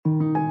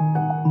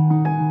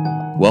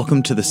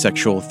Welcome to the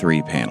Sexual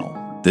 3 panel.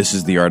 This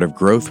is the art of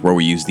growth where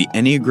we use the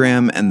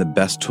Enneagram and the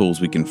best tools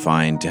we can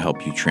find to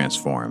help you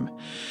transform.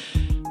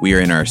 We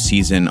are in our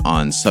season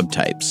on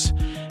subtypes,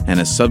 and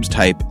a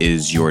subtype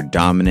is your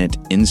dominant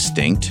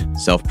instinct,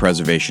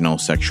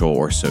 self-preservational, sexual,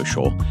 or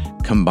social,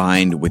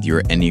 combined with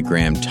your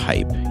Enneagram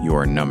type,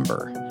 your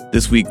number.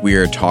 This week we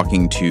are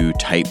talking to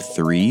type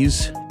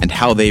 3s and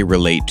how they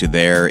relate to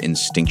their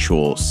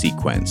instinctual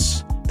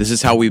sequence. This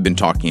is how we've been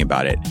talking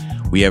about it.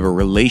 We have a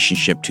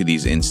relationship to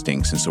these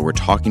instincts, and so we're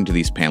talking to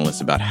these panelists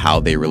about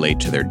how they relate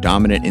to their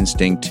dominant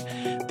instinct,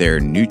 their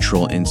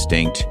neutral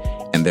instinct,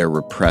 and their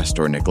repressed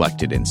or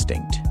neglected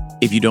instinct.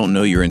 If you don't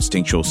know your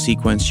instinctual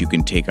sequence, you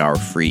can take our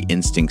free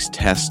instincts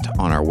test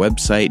on our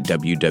website,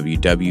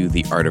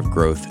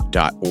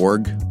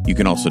 www.theartofgrowth.org. You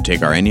can also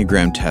take our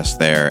Enneagram test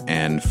there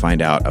and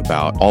find out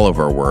about all of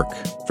our work,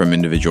 from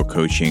individual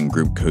coaching,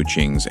 group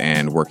coachings,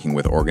 and working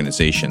with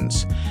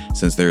organizations,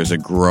 since there is a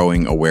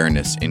growing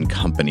awareness in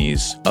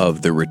companies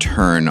of the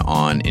return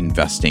on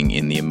investing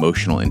in the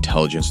emotional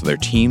intelligence of their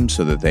team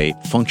so that they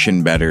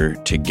function better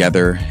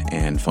together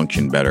and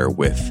function better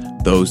with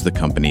those the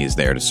company is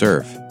there to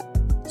serve.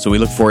 So we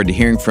look forward to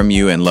hearing from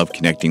you and love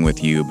connecting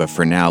with you. But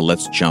for now,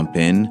 let's jump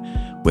in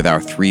with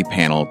our 3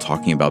 panel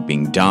talking about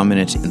being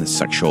dominant in the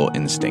sexual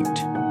instinct.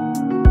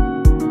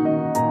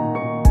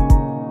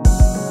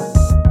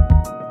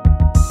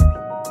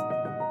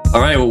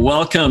 All right, well,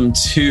 welcome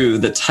to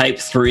the Type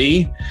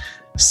 3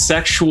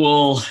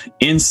 Sexual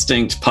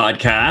Instinct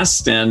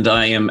podcast. And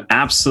I am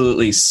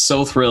absolutely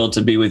so thrilled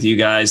to be with you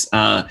guys.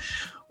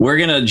 We're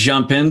going to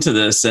jump into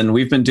this, and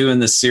we've been doing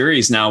this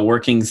series now,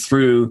 working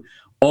through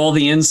all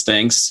the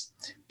instincts,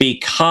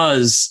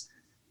 because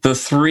the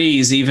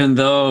 3s, even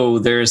though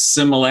there's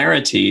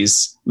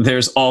similarities,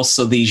 there's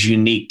also these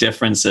unique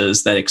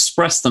differences that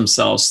express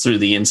themselves through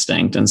the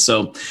instinct. And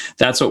so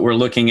that's what we're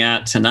looking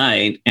at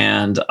tonight.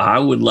 And I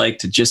would like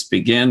to just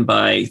begin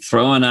by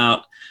throwing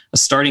out a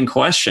starting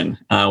question.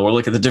 We'll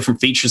look at the different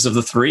features of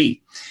the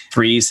 3.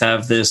 3s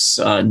have this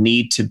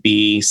need to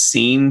be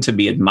seen, to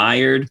be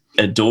admired,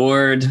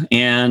 adored,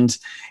 and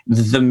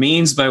the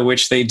means by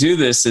which they do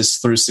this is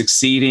through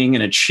succeeding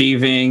and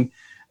achieving,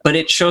 but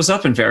it shows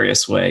up in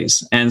various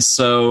ways. And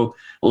so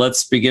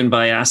let's begin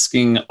by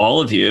asking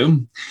all of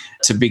you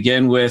to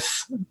begin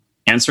with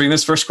answering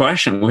this first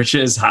question, which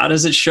is, how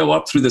does it show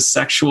up through the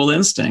sexual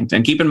instinct?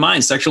 And keep in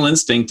mind, sexual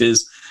instinct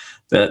is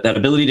that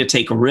ability to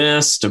take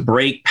risks, to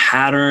break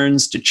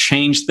patterns, to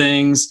change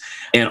things,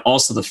 and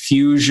also the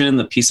fusion,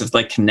 the piece of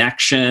like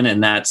connection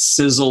and that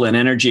sizzle and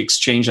energy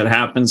exchange that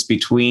happens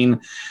between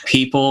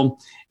people.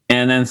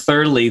 And then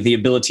thirdly, the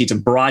ability to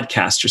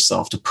broadcast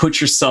yourself, to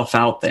put yourself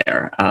out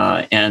there,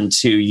 and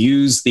to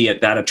use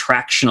that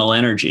attractional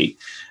energy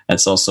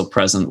that's also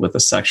present with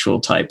the sexual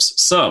types.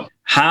 So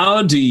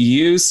how do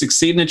you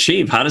succeed and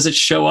achieve? How does it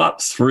show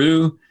up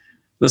through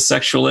the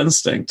sexual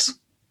instinct?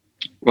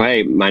 Well,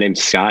 hey, my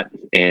name's Scott,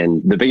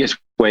 and the biggest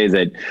way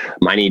that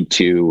my need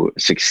to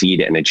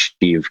succeed and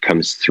achieve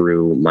comes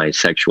through my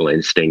sexual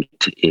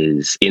instinct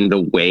is in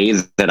the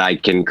ways that I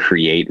can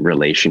create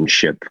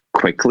relationship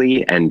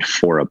quickly and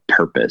for a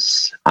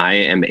purpose. I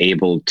am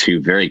able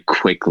to very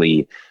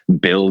quickly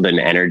build an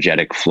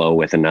energetic flow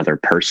with another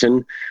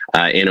person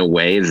in a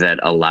way that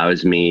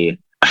allows me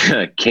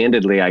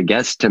candidly, I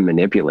guess, to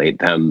manipulate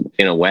them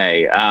in a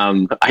way.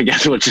 I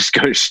guess we'll just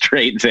go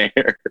straight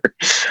there.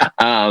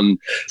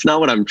 It's not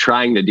what I'm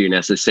trying to do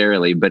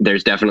necessarily, but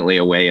there's definitely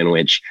a way in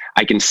which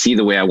I can see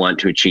the way I want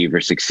to achieve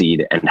or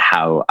succeed and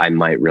how I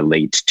might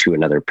relate to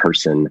another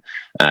person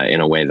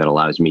in a way that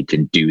allows me to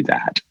do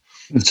that.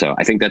 So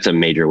I think that's a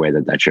major way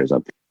that shows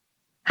up.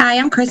 Hi,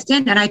 I'm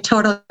Kristen, and I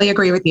totally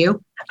agree with you.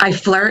 I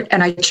flirt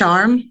and I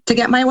charm to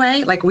get my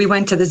way. Like, we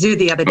went to the zoo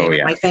the other day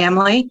with my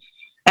family,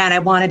 and I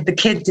wanted the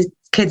kids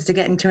to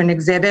get into an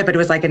exhibit, but it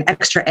was like an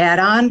extra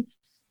add-on.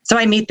 So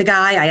I meet the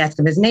guy, I ask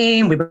him his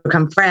name, we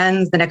become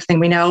friends. The next thing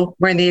we know,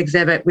 we're in the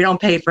exhibit. We don't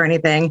pay for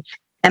anything.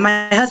 And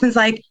my husband's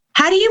like,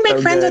 how do you make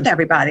friends with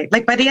everybody?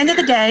 Like, by the end of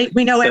the day,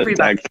 we know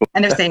everybody.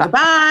 And they're saying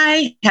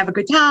goodbye, have a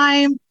good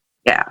time.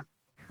 Yeah.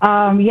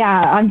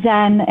 I'm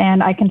Jen,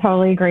 and I can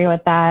totally agree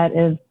with that.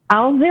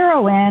 I'll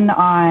zero in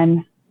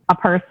on a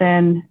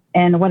person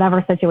in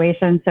whatever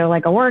situation. So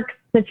like a work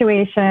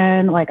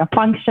situation, like a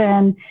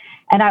function.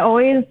 And I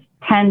always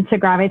tend to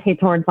gravitate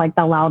towards like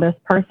the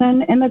loudest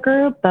person in the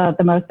group,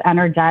 the most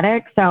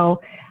energetic.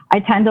 So I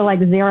tend to like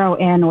zero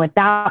in with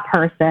that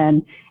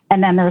person.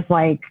 And then there's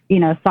like,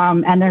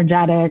 some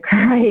energetic,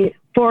 right,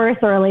 force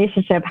or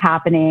relationship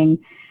happening.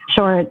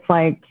 Sure, it's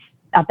like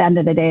at the end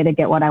of the day to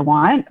get what I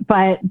want.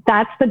 But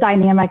that's the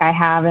dynamic I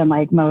have in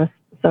like most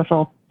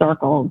social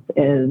circles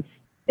is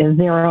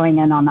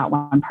zeroing in on that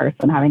one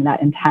person, having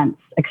that intense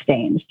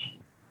exchange.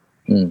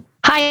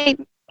 Hi,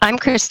 I'm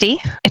Christy.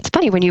 It's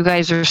funny when you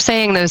guys are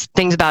saying those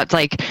things about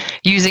like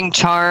using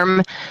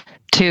charm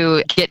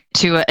to get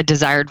to a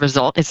desired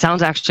result. It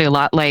sounds actually a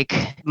lot like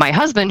my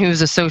husband,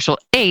 who's a social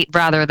 8,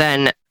 rather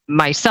than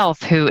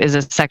myself, who is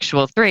a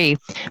sexual 3.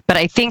 But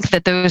I think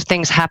that those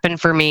things happen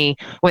for me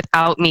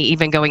without me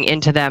even going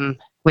into them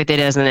with it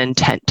as an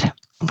intent.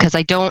 because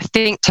I don't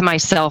think to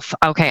myself,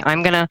 okay,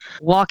 I'm going to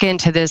walk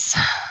into this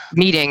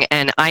meeting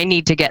and I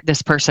need to get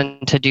this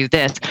person to do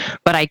this,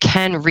 but I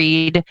can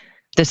read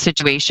the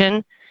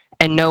situation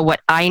and know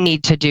what I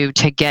need to do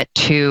to get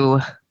to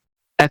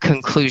a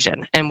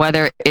conclusion. And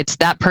whether it's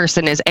that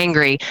person is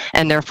angry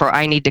and therefore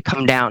I need to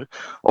come down,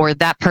 or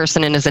that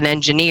person is an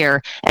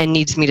engineer and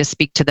needs me to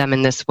speak to them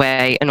in this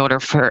way in order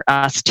for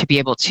us to be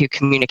able to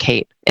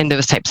communicate in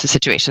those types of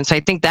situations. So I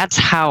think that's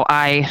how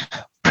I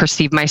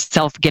perceive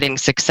myself getting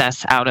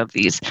success out of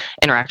these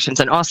interactions.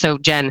 And also,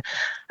 Jen,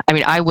 I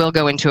mean, I will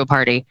go into a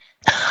party,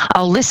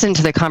 I'll listen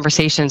to the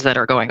conversations that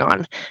are going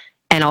on,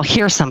 and I'll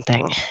hear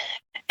something.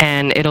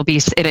 And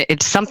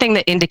it's something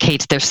that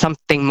indicates there's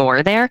something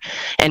more there.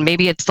 And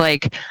maybe it's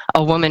like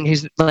a woman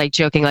who's like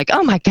joking, like,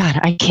 oh my God,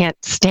 I can't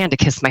stand to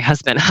kiss my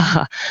husband.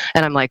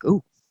 And I'm like,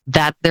 ooh,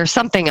 that there's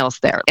something else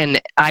there. And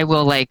I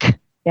will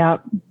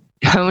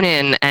hone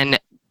in and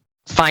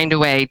find a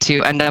way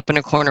to end up in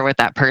a corner with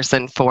that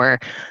person for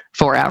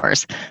 4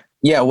 hours.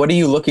 Yeah. What are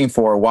you looking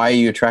for? Why are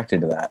you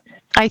attracted to that?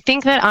 I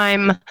think that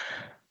I'm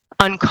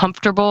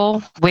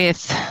uncomfortable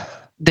with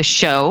the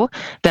show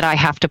that I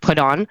have to put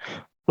on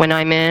when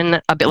I'm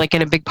in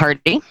a big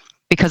party,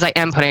 because I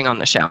am putting on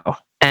the show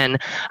and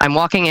I'm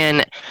walking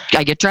in,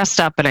 I get dressed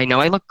up and I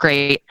know I look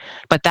great,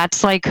 but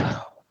that's like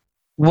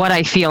what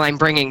I feel I'm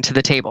bringing to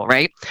the table,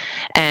 right?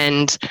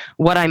 And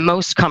what I'm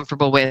most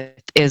comfortable with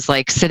is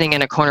like sitting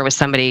in a corner with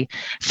somebody,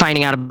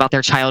 finding out about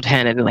their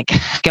childhood and like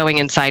going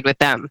inside with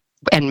them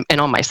and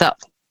on myself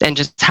and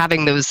just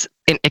having those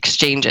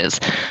exchanges.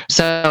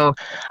 So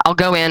I'll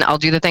go in, I'll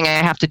do the thing I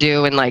have to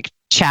do and like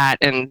chat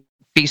and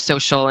be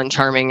social and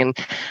charming, and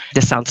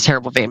this sounds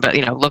terrible, vain, but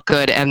look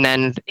good, and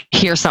then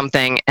hear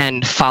something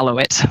and follow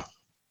it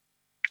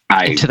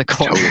into the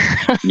corner.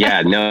 Totally.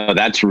 Yeah, no,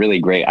 that's really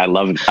great. I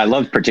love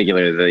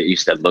particularly that you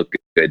said look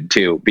good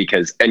too,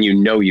 because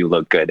you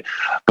look good,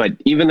 but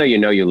even though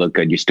you look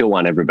good, you still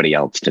want everybody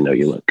else to know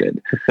you look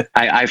good.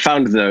 I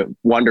found the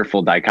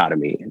wonderful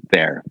dichotomy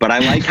there, but I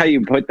like how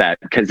you put that,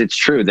 because it's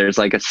true. There's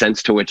like a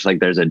sense to which like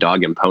there's a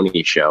dog and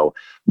pony show,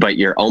 but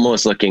you're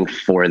almost looking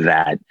for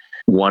that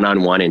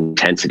one-on-one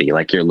intensity.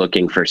 Like you're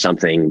looking for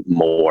something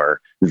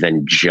more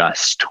than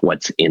just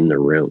what's in the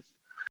room.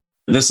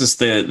 This is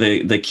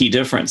the key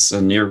difference.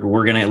 And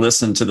we're going to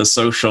listen to the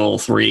social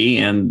 3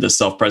 and the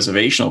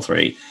self-preservational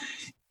 3.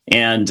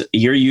 And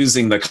you're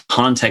using the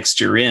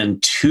context you're in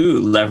to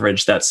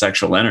leverage that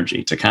sexual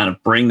energy, to kind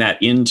of bring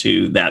that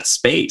into that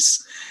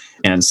space.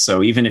 And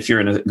so even if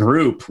you're in a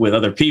group with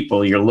other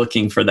people, you're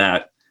looking for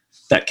that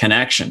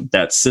connection,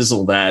 that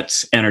sizzle,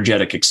 that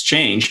energetic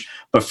exchange.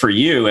 But for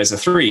you as a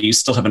 3, you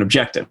still have an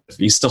objective.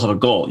 You still have a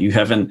goal. You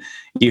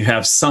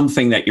have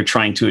something that you're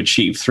trying to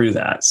achieve through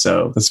that.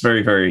 So that's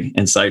very, very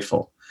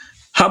insightful.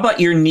 How about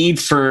your need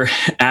for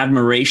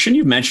admiration?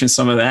 You've mentioned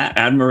some of that.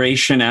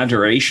 Admiration,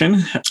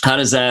 adoration. How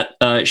does that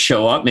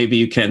show up? Maybe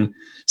you can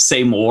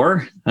say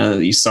more.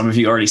 Some of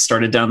you already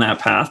started down that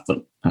path,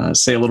 but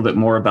say a little bit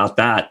more about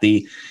that.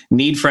 The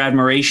need for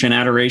admiration,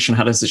 adoration,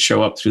 how does it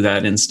show up through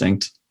that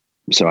instinct?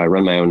 So I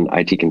run my own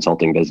IT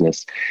consulting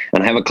business,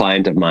 and I have a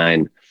client of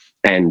mine,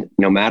 and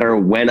no matter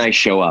when I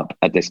show up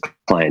at this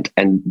client,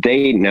 and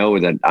they know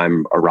that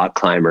I'm a rock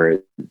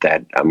climber,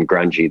 that I'm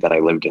grungy, that I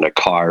lived in a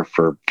car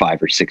for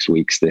 5 or 6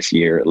 weeks this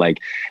year. Like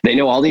they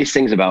know all these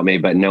things about me,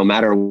 but no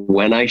matter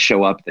when I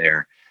show up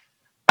there,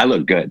 I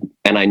look good.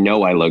 And I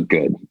know I look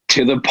good,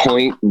 to the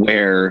point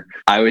where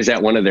I was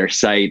at one of their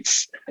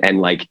sites,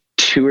 and like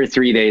 2 or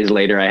 3 days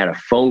later, I had a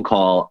phone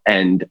call,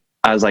 and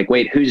I was like,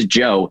 wait, who's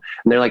Joe?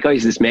 And they're like, oh,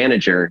 he's this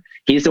manager.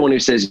 He's the one who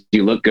says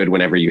you look good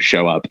whenever you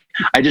show up.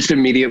 I just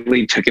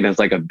immediately took it as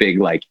like a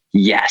big, like,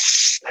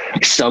 yes,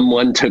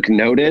 someone took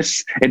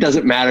notice. It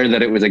doesn't matter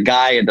that it was a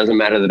guy. It doesn't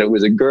matter that it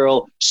was a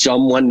girl.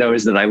 Someone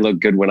knows that I look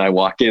good when I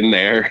walk in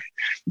there,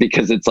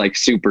 because it's like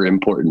super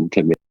important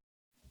to me.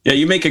 Yeah,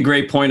 you make a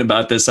great point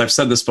about this. I've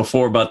said this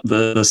before about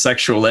the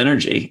sexual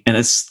energy, and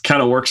it's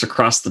kind of works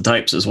across the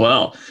types as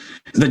well.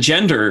 The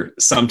gender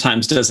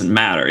sometimes doesn't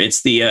matter.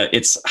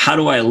 It's how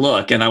do I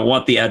look, and I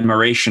want the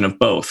admiration of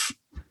both.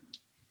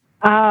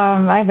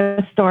 I have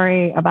a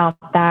story about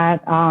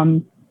that.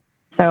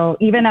 So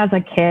even as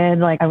a kid,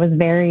 like I was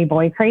very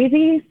boy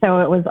crazy.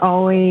 So it was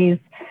always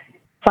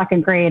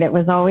second grade. It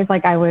was always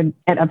like I would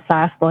get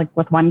obsessed like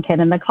with one kid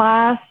in the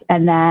class,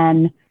 and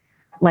then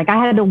like I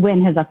had to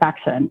win his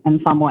affection in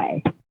some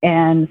way.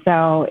 And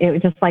so it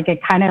was just like,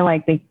 it kind of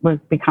like was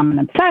become an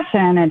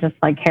obsession and just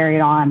like carried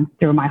on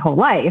through my whole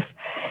life.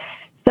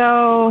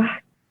 So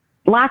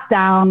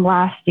lockdown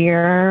last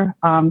year,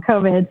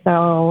 COVID.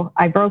 So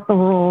I broke the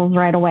rules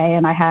right away.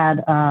 And I had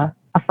a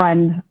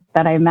friend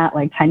that I met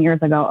like 10 years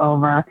ago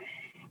over.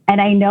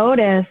 And I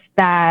noticed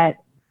that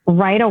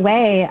right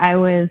away I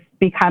was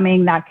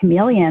becoming that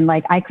chameleon.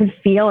 Like I could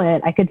feel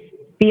it. I could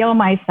feel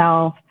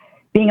myself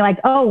being like,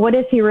 oh, what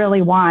does he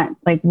really want?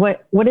 Like,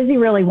 what does he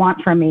really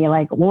want from me?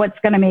 Like, what's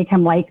going to make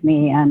him like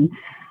me? And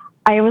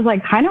I was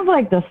like kind of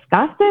like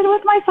disgusted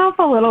with myself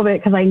a little bit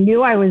because I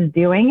knew I was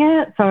doing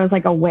it. So I was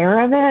like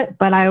aware of it,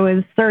 but I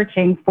was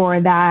searching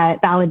for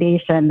that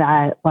validation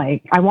that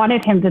like I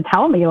wanted him to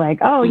tell me like,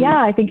 oh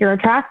yeah, I think you're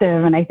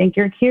attractive and I think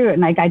you're cute.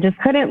 And like I just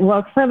couldn't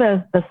look for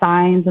the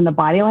signs and the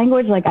body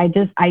language. Like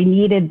I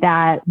needed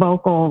that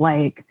vocal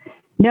like,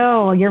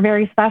 no, you're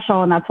very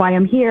special and that's why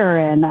I'm here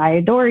and I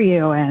adore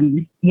you.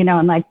 And, you know,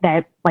 and like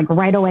that, like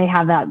right away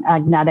have that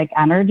magnetic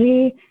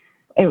energy.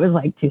 It was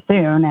like too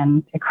soon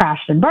and it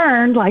crashed and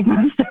burned like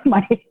most of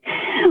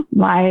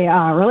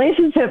my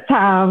relationships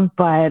have.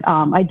 But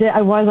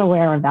I was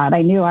aware of that.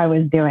 I knew I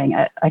was doing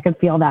it. I could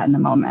feel that in the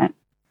moment.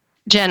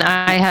 Jen,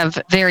 I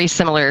have very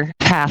similar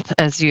path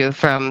as you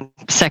from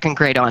second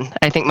grade on.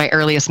 I think my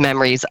earliest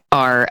memories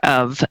are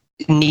of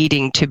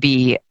needing to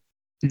be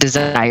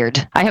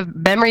desired. I have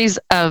memories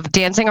of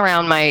dancing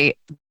around my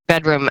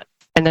bedroom,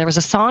 and there was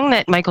a song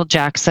that Michael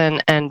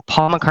Jackson and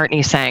Paul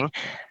McCartney sang,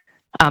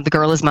 The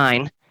Girl Is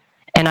Mine.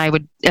 And I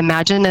would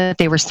imagine that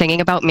they were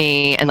singing about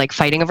me and like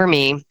fighting over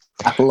me.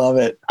 I love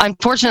it.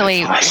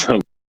 Unfortunately,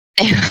 Awesome.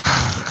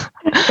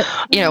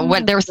 You know,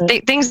 when there was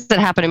things that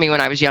happened to me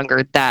when I was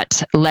younger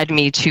that led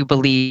me to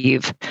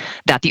believe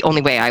that the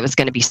only way I was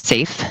going to be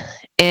safe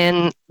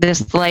in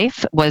this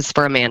life was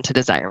for a man to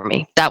desire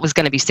me. That was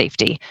going to be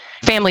safety.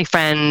 Family,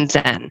 friends,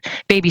 and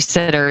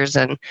babysitters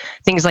and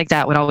things like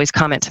that would always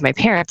comment to my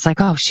parents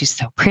like, oh, she's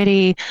so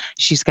pretty.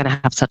 She's going to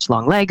have such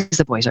long legs.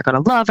 The boys are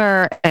going to love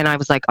her. And I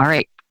was like, all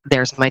right,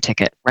 there's my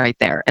ticket right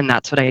there. And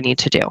that's what I need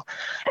to do.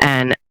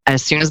 And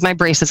as soon as my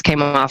braces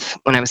came off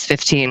when I was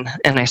 15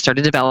 and I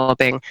started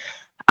developing,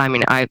 I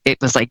mean,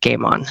 it was like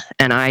game on.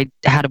 And I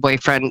had a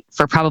boyfriend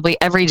for probably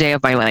every day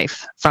of my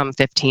life from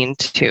 15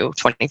 to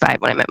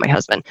 25 when I met my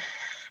husband.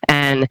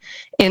 And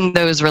in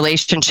those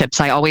relationships,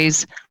 I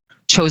always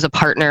chose a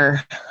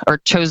partner or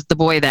chose the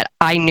boy that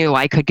I knew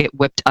I could get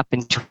whipped up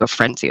into a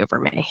frenzy over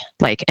me.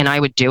 Like, and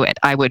I would do it.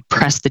 I would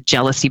press the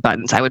jealousy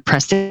buttons. I would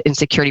press the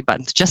insecurity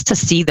buttons just to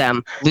see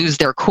them lose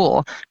their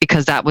cool,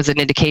 because that was an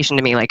indication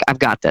to me, like, I've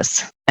got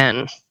this.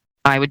 And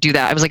I would do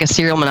that. I was like a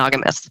serial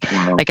monogamist.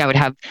 Wow. Like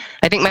I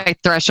think my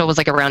threshold was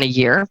like around a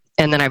year.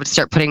 And then I would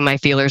start putting my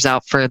feelers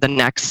out for the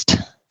next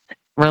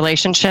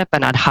relationship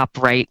and I'd hop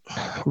right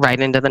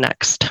into the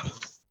next.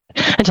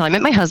 Until I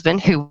met my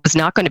husband, who was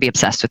not going to be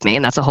obsessed with me,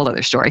 and that's a whole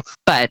other story.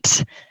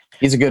 But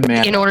he's a good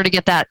man. In order to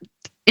get that,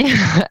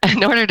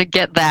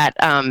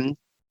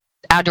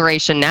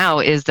 adoration now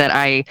is that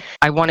I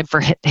wanted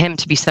for him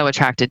to be so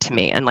attracted to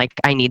me, and like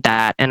I need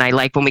that, and I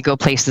like when we go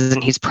places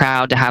and he's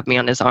proud to have me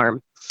on his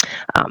arm,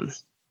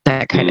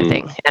 that kind of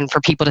thing. And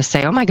for people to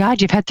say, "Oh my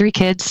God, you've had 3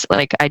 kids,"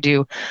 like I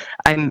do.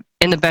 I'm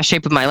in the best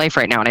shape of my life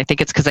right now. And I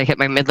think it's because I hit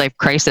my midlife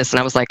crisis and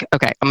I was like,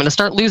 okay, I'm going to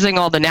start losing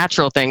all the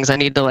natural things. I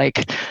need to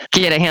like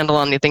get a handle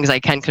on the things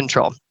I can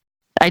control.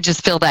 I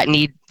just feel that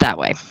need that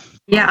way.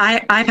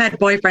 Yeah, I've had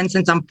boyfriends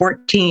since I'm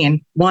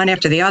 14, one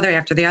after the other,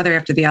 after the other,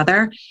 after the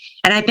other.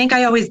 And I think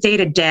I always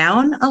dated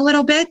down a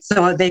little bit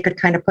so they could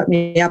kind of put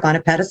me up on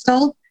a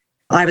pedestal.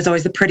 I was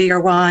always the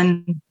prettier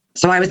one.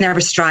 So I was never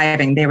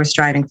striving. They were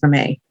striving for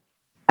me.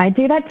 I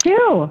do that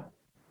too.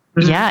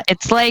 Yeah,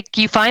 it's like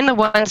you find the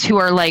ones who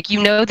are like, you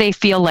know, they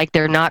feel like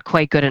they're not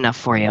quite good enough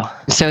for you.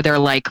 So they're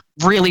like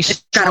really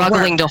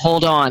struggling to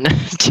hold on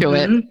to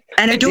it.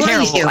 And adore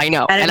you. I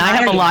know. And I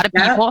have a lot of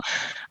people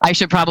I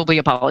should probably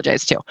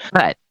apologize to.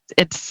 But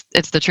it's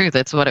the truth.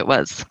 It's what it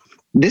was.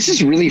 This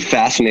is really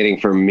fascinating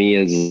for me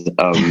as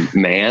a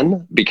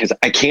man because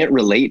I can't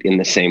relate in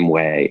the same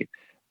way.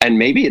 And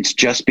maybe it's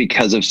just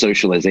because of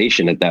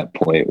socialization at that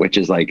point, which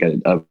is like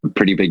a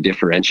pretty big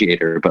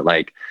differentiator. But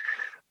like,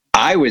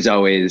 I was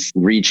always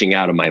reaching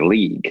out of my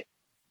league.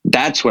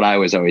 That's what I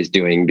was always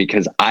doing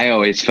because I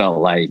always felt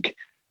like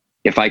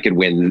if I could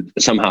win,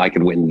 somehow I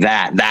could win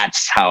that.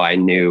 That's how I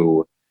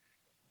knew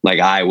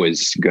like I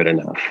was good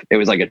enough. It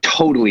was like a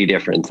totally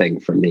different thing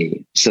for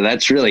me. So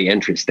that's really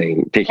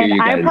interesting to hear you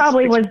guys. I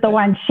probably was the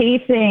one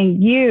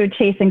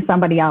chasing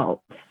somebody else.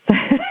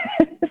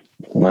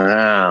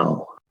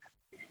 Wow.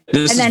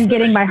 And then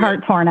getting my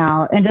heart torn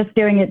out and just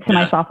doing it to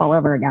myself all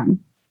over again.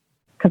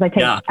 Because I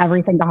take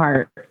everything to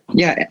heart.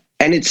 Yeah.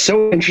 And it's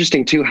so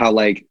interesting too, how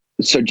like,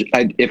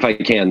 if I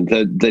can,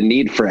 the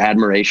need for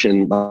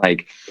admiration,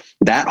 like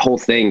that whole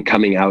thing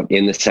coming out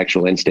in the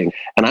sexual instinct.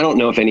 And I don't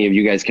know if any of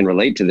you guys can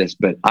relate to this,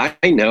 but I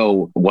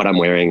know what I'm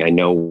wearing. I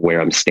know where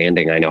I'm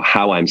standing. I know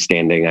how I'm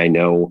standing. I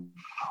know,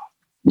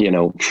 you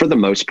know, for the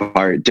most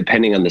part,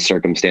 depending on the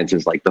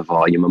circumstances, like the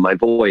volume of my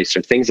voice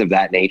or things of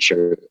that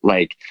nature,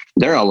 like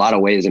there are a lot of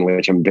ways in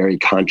which I'm very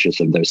conscious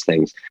of those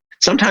things.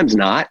 Sometimes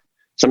not.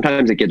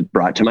 Sometimes it gets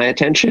brought to my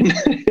attention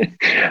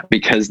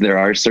because there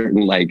are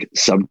certain like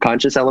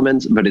subconscious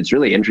elements, but it's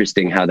really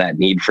interesting how that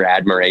need for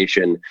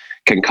admiration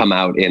can come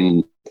out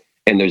in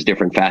those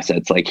different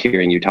facets, like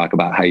hearing you talk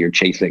about how you're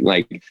chasing,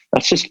 like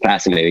that's just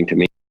fascinating to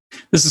me.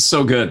 This is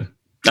so good.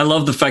 I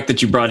love the fact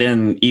that you brought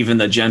in even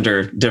the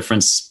gender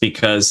difference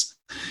because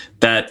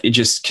that it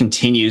just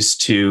continues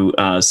to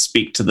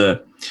speak to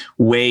the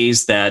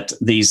ways that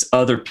these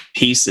other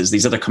pieces,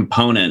 these other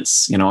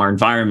components, our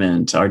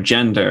environment, our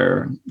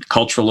gender,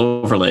 cultural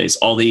overlays,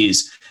 all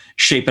these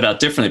shape it out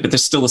differently, but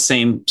there's still the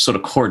same sort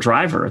of core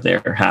driver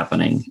there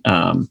happening,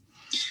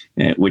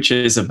 which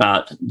is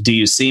about, do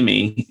you see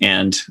me,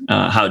 and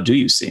how do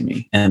you see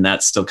me? And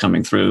that's still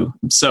coming through.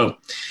 So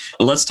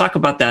let's talk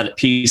about that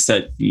piece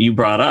that you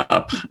brought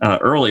up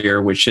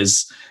earlier, which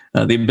is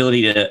the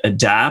ability to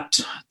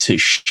adapt, to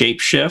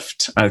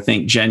shapeshift. I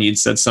think, Jen, you'd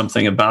said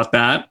something about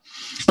that.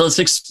 Let's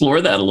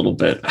explore that a little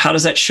bit. How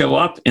does that show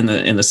up in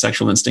the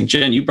sexual instinct?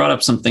 Jen, you brought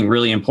up something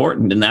really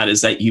important, and that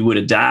is that you would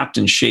adapt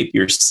and shape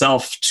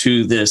yourself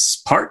to this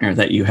partner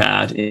that you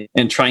had,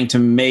 and trying to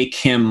make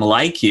him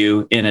like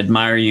you and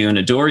admire you and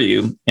adore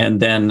you. And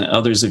then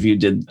others of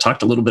you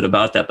talked a little bit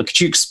about that, but could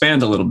you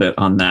expand a little bit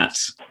on that?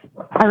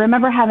 I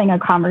remember having a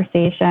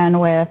conversation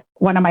with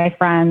one of my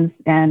friends,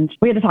 and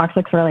we had a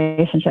toxic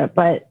relationship,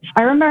 but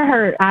I remember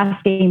her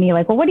asking me,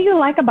 like, well, what do you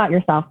like about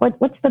yourself?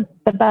 What's the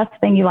best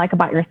thing you like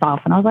about yourself?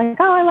 And I was like,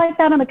 oh, I like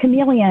that I'm a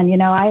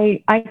chameleon.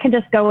 I can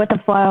just go with the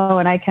flow,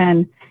 and I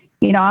can,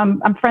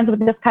 I'm friends with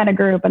this kind of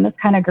group and this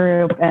kind of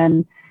group.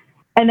 And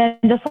then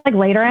just like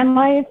later in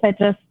life,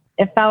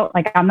 it felt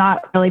like I'm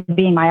not really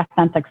being my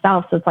authentic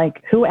self. So it's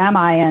like, who am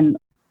I? And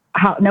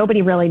how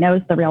nobody really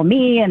knows the real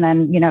me. And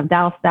then,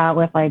 douse that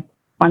with like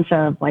bunch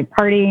of like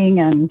partying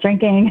and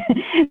drinking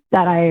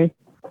that I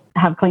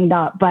have cleaned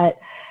up. But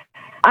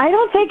I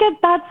don't think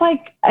that's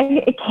like,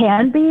 it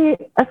can be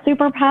a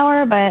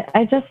superpower, but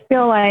I just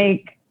feel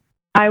like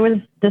I was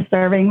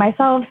disturbing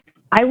myself.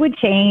 I would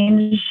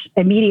change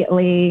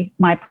immediately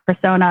my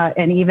persona,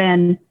 and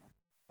even,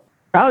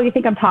 oh, you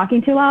think I'm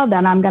talking too loud?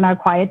 Then I'm going to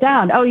quiet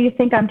down. Oh, you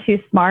think I'm too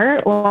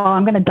smart? Well,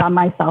 I'm going to dumb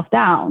myself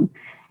down.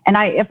 And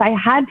if I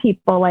had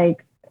people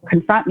like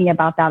confront me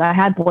about that, I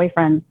had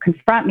boyfriends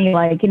confront me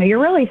like,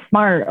 you're really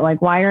smart. Like,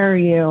 why are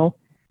you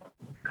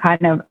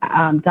kind of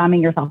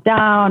dumbing yourself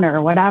down or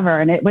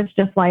whatever? And it was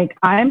just like,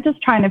 I'm just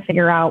trying to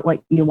figure out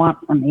what you want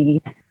from me,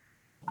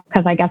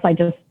 because I guess I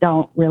just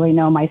don't really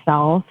know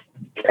myself.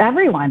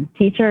 Everyone,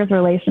 teachers,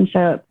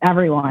 relationship,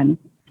 everyone.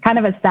 It's kind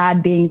of a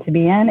sad being to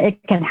be in. It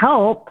can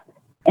help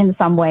in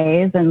some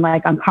ways in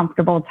like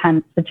uncomfortable,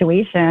 tense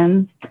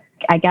situations.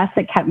 I guess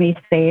it kept me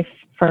safe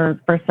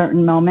for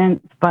certain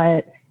moments,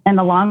 but in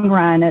the long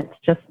run, it's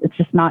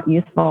just not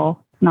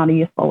useful. Not a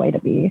useful way to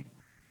be.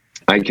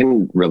 I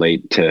can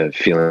relate to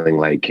feeling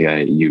like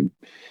you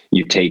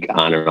take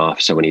on and off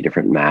so many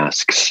different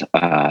masks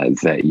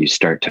that you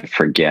start to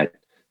forget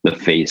the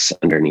face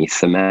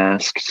underneath the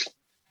masks.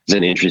 It's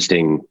an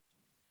interesting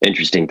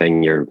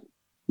thing you're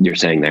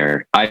saying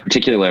there. I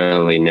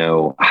particularly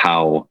know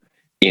how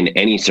in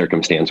any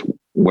circumstance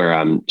where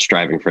I'm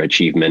striving for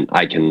achievement,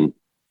 I can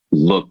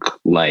look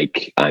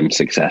like I'm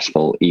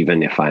successful,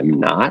 even if I'm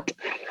not.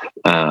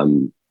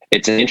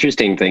 It's an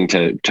interesting thing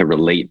to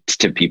relate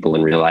to people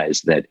and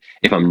realize that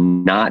if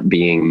I'm not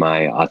being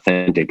my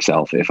authentic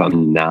self, if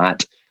I'm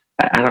not,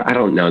 I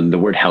don't know, the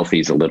word healthy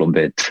is a little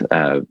bit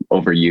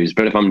overused,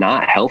 but if I'm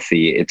not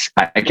healthy,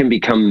 I can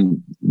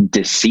become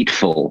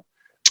deceitful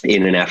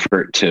in an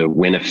effort to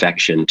win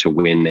affection, to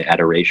win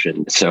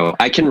adoration. So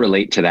I can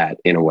relate to that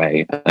in a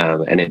way.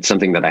 And it's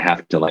something that I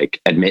have to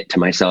like admit to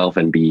myself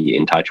and be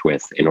in touch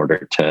with in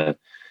order to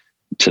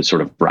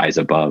sort of rise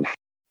above.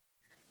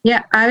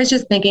 Yeah, I was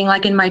just thinking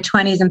like in my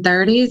 20s and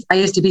 30s, I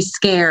used to be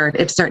scared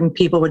if certain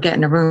people would get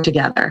in a room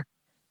together,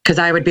 because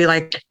I would be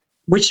like,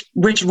 which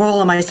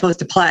role am I supposed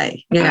to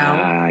play?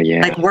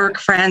 Like work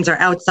friends or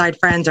outside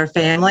friends or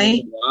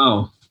family.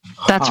 Wow.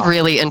 That's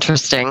really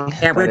interesting.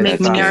 Yeah, it would make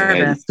me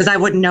nervous because I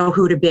wouldn't know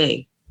who to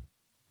be.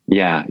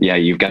 Yeah.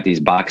 You've got these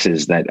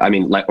boxes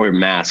or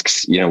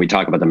masks, we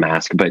talk about the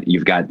mask, but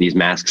you've got these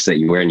masks that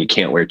you wear and you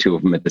can't wear two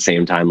of them at the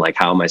same time. Like,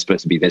 how am I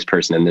supposed to be this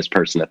person and this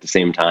person at the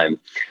same time?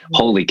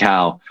 Holy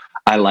cow.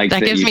 I like that.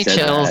 That gives me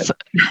chills. That.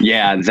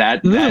 Yeah,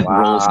 that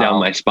rolls down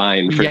my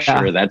spine for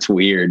sure. That's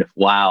weird.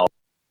 Wow.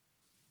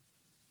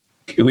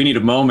 We need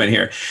a moment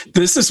here.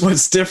 This is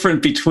what's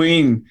different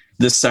between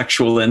the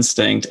sexual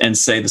instinct and,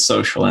 say, the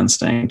social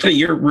instinct.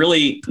 You're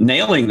really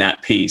nailing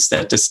that piece,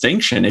 that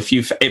distinction. If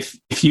you've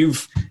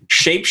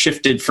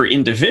shapeshifted for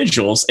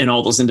individuals and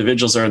all those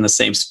individuals are in the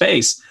same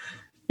space,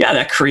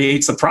 that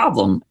creates a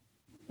problem.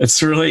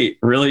 It's really,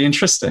 really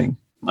interesting.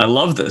 I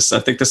love this. I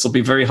think this will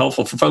be very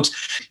helpful for folks.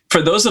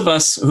 For those of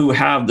us who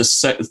have the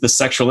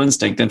sexual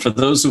instinct, and for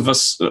those of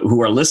us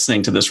who are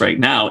listening to this right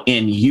now,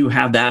 and you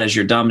have that as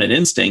your dominant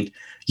instinct,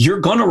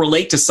 you're going to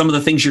relate to some of the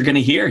things you're going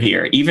to hear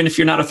here, even if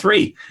you're not a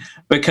 3,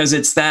 because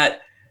it's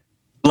that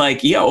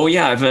like,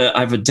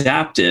 I've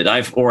adapted,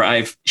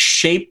 I've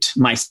shaped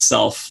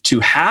myself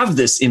to have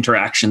this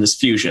interaction, this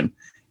fusion.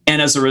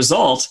 And as a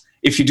result,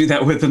 if you do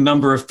that with a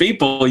number of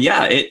people,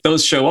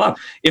 those show up.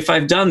 If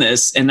I've done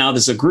this and now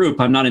there's a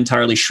group, I'm not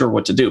entirely sure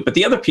what to do. But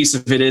the other piece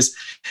of it is,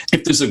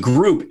 if there's a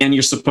group and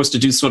you're supposed to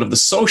do sort of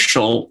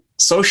the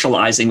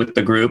socializing with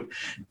the group,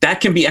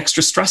 that can be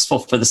extra stressful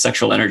for the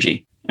sexual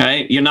energy.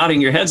 right? You're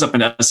nodding your heads up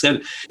and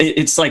down.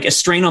 It's like a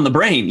strain on the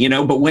brain,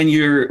 but when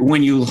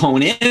you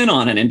hone in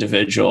on an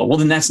individual, well,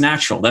 then that's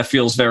natural. That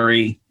feels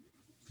very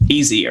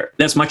easier.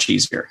 That's much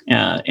easier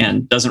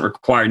and doesn't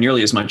require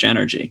nearly as much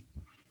energy.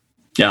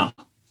 Yeah.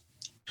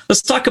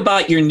 Let's talk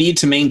about your need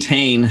to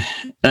maintain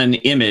an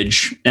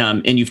image.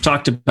 And you've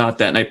talked about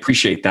that, and I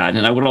appreciate that.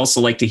 And I would also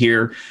like to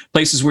hear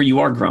places where you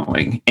are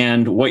growing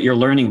and what you're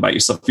learning about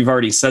yourself. You've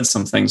already said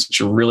some things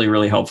which are really,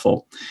 really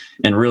helpful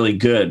and really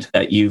good,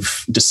 that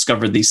you've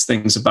discovered these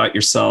things about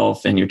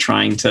yourself and you're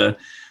trying to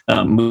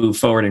move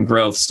forward in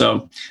growth.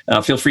 So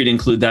feel free to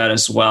include that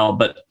as well.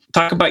 But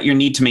talk about your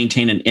need to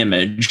maintain an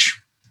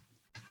image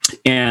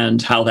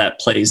and how that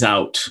plays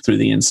out through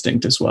the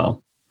instinct as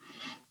well.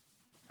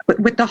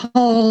 With the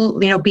whole,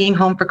 being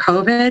home for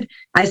COVID,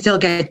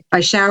 I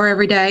shower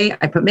every day.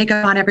 I put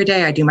makeup on every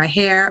day. I do my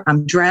hair.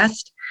 I'm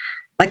dressed.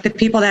 Like the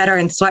people that are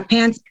in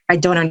sweatpants, I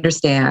don't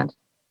understand.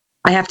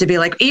 I have to be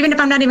like, even if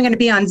I'm not even going to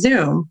be on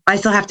Zoom, I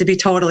still have to be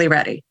totally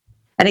ready.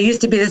 And it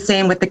used to be the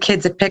same with the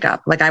kids at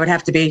pickup. Like I would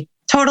have to be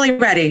totally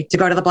ready to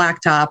go to the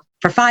blacktop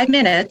for 5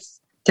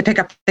 minutes to pick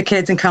up the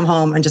kids and come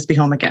home and just be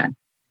home again.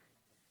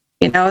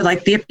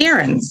 Like the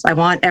appearance. I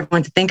want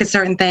everyone to think a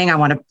certain thing. I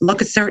want to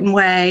look a certain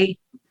way.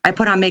 I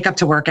put on makeup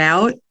to work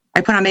out. I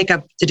put on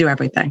makeup to do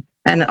everything.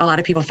 And a lot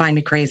of people find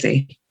me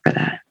crazy for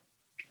that.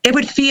 It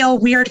would feel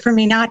weird for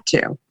me not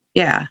to.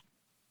 Yeah.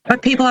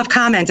 But people have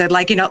commented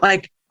like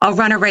I'll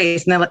run a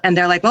race and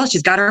they're like, well,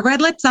 she's got her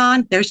red lips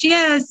on. There she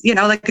is.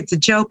 Like it's a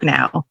joke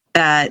now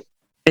that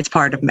it's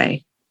part of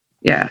me.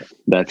 Yeah.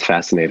 That's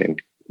fascinating.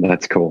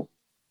 That's cool.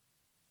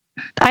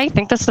 I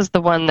think this is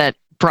the one that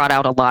brought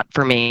out a lot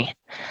for me.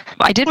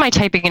 I did my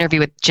typing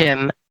interview with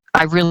Jim.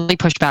 I really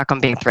pushed back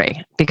on being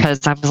 3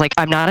 because I was like,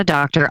 I'm not a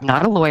doctor. I'm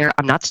not a lawyer.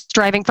 I'm not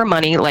striving for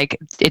money. Like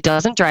it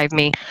doesn't drive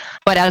me.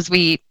 But as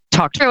we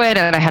talked through it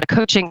and I had a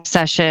coaching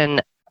session,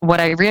 what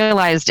I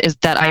realized is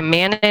that I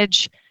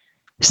manage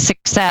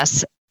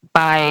success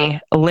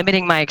by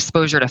limiting my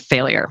exposure to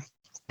failure.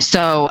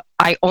 So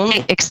I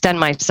only extend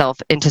myself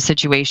into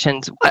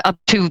situations up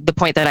to the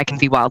point that I can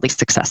be wildly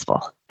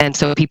successful. And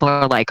so people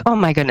are like, oh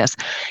my goodness,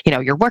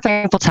 you're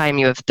working full time,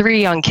 you have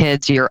 3 young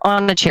kids, you're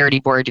on a charity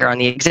board, you're on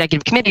the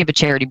executive committee of a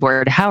charity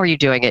board. How are you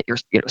doing it?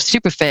 You're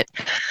super fit.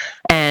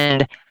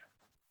 And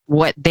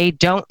what they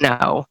don't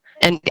know,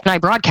 and I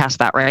broadcast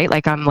that, right?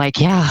 Like, I'm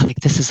like, yeah, like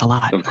this is a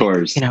lot. Of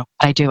course.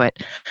 I do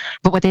it.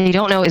 But what they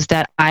don't know is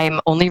that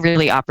I'm only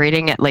really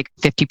operating at like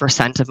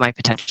 50% of my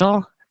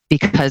potential,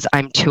 because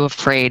I'm too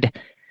afraid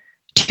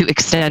to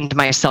extend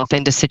myself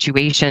into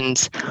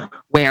situations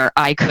where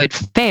I could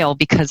fail,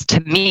 because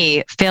to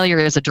me, failure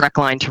is a direct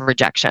line to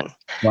rejection.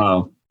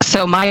 Wow.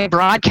 So my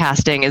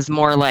broadcasting is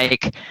more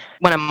like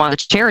when I'm on the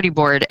charity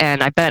board,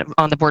 and I've been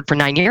on the board for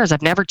 9 years,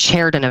 I've never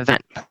chaired an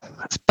event,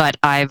 but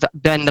I've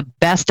been the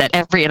best at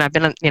and I've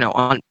been,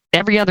 on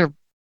every other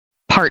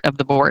part of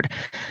the board,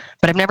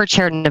 but I've never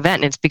chaired an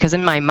event. And it's because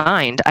in my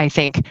mind, I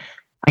think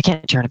I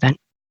can't chair an event.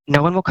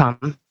 No one will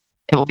come.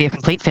 It will be a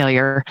complete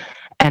failure.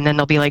 And then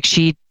they'll be like,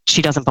 she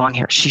doesn't belong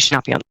here. She should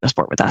not be on the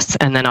sport with us.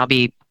 And then I'll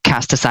be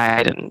cast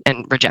aside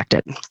and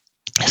rejected.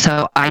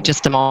 So I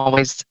just am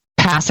always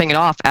passing it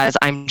off as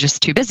I'm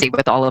just too busy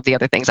with all of the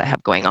other things I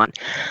have going on.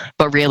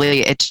 But really,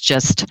 it's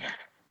just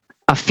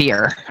a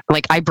fear.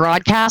 Like I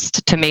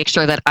broadcast to make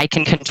sure that I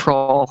can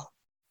control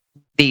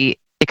the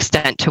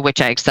extent to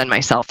which I extend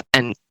myself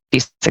and be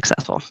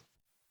successful.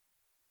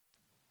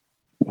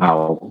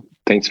 Wow.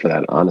 Thanks for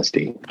that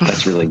honesty.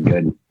 That's really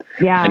good.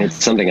 Yeah. And it's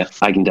something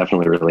I can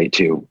definitely relate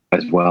to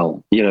as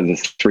well. The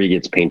 3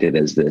 gets painted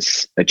as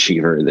this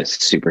achiever, this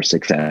super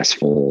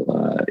successful,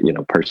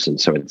 person.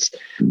 So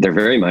there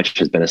very much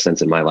has been a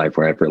sense in my life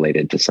where I've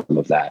related to some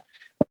of that.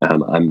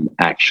 I'm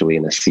actually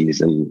in a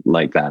season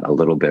like that a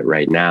little bit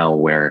right now,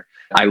 where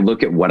I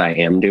look at what I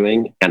am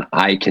doing and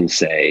I can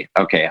say,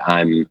 okay,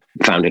 I'm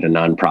founded a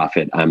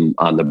nonprofit. I'm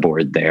on the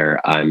board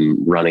there.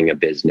 I'm running a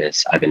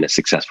business. I'm in a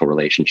successful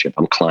relationship.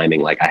 I'm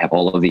climbing. Like I have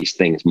all of these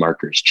things,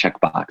 markers, check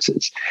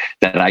boxes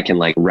that I can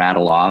like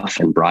rattle off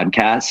and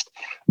broadcast.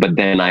 But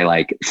then I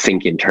like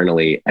think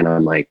internally and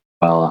I'm like,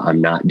 well, I'm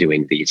not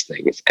doing these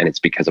things. And it's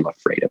because I'm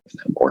afraid of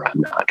them, or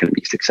I'm not going to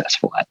be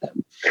successful at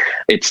them.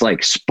 It's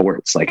like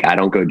sports. Like I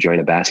don't go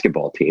join a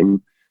basketball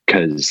team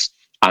because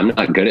I'm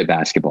not good at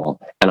basketball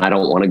and I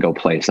don't want to go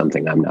play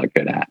something I'm not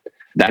good at.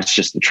 That's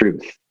just the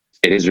truth.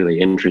 It is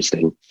really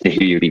interesting to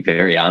hear you be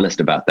very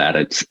honest about that.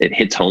 It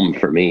hits home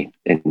for me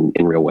in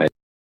real way.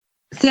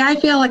 See, I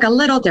feel like a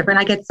little different.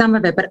 I get some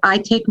of it, but I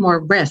take more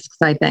risks,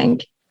 I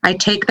think. I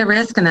take the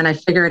risk and then I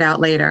figure it out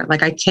later.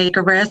 Like I take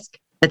a risk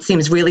that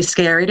seems really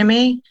scary to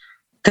me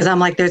because I'm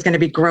like, there's going to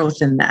be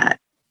growth in that.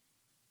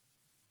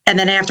 And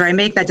then after I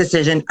make that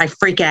decision, I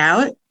freak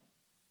out,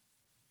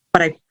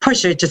 but I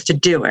push it just to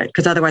do it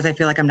because otherwise I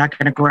feel like I'm not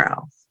going to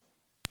grow.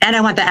 And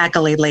I want the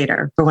accolade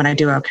later for when I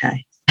do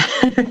okay.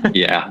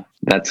 Yeah,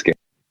 that's good.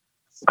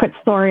 Quick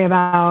story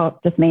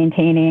about just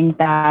maintaining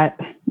that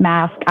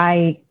mask.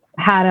 I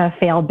had a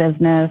failed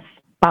business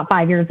about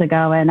 5 years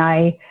ago, and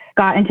I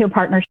got into a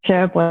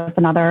partnership with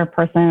another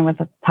person with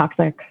a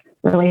toxic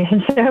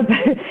relationship.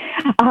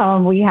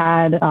 We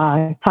had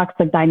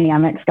toxic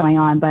dynamics going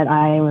on, but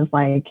I was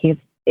like,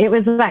 it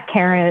was that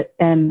carrot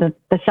and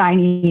the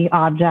shiny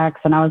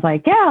objects. And I was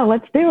like, yeah,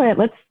 let's do it.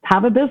 Let's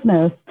have a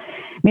business.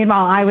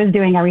 Meanwhile, I was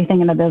doing everything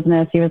in the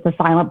business. He was the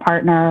silent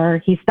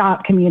partner. He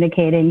stopped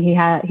communicating.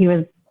 He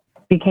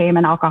became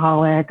an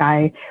alcoholic.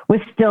 I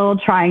was still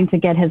trying to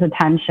get his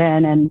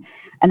attention,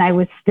 and I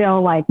was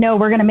still like, no,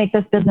 we're going to make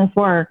this business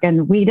work.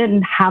 And we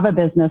didn't have a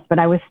business, but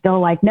I was still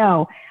like,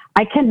 no,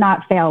 I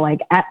cannot fail.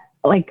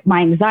 Like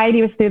my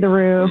anxiety was through the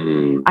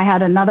roof. I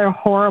had another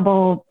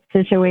horrible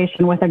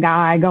situation with a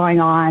guy going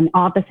on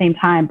all at the same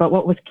time. But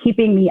what was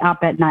keeping me up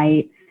at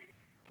night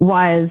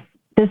was,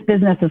 this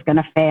business is going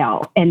to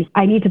fail and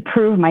I need to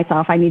prove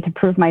myself. I need to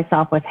prove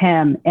myself with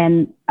him.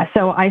 And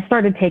so I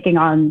started taking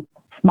on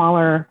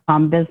smaller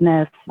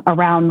business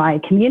around my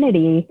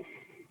community.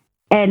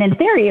 And in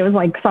theory, it was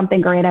like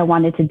something great I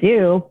wanted to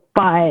do,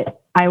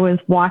 but I was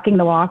walking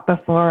the walk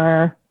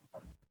before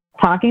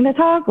talking the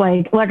talk.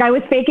 Like I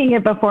was faking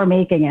it before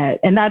making it.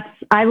 And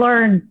I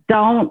learned,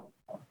 don't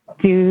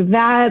do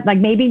that. Like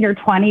maybe in your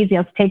 20s,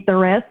 yes, take the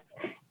risk.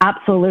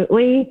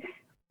 Absolutely.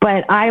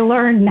 But I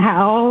learned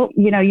now,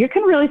 you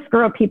can really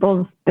screw up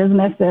people's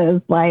businesses.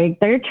 Like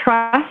they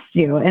trust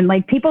you. And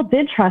like people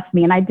did trust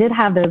me. And I did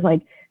have those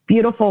like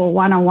beautiful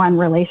one-on-one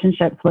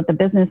relationships with the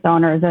business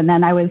owners. And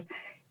then I was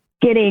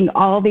getting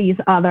all these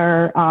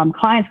other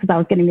clients because I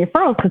was getting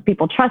referrals because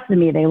people trusted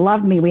me. They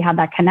loved me. We had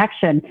that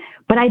connection,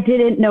 but I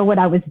didn't know what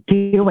I was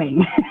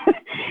doing.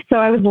 So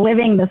I was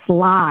living this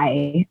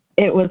lie.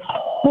 It was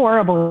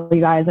horrible,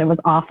 you guys. It was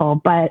awful.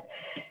 But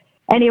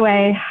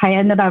anyway, I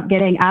ended up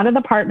getting out of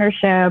the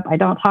partnership. I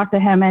don't talk to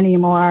him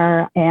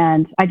anymore.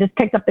 And I just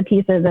picked up the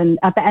pieces. And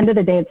at the end of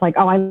the day, it's like,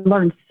 oh, I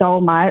learned so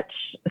much.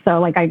 So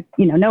like,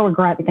 no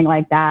regret, anything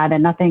like that.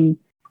 And I didn't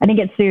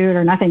get sued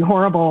or nothing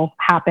horrible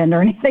happened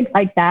or anything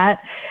like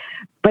that.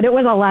 But it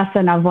was a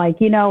lesson of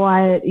like, you know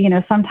what,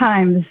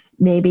 sometimes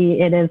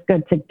maybe it is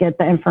good to get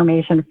the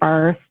information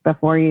first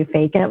before you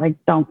fake it. Like,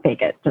 don't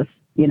fake it. Just,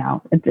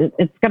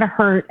 it's going to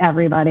hurt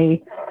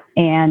everybody.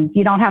 And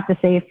you don't have to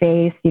save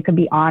face. You can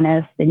be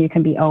honest and you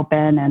can be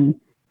open. And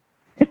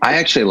I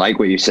actually like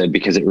what you said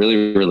because it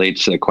really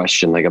relates to the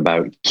question, like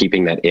about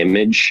keeping that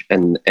image.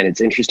 And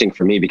it's interesting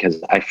for me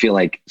because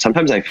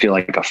sometimes I feel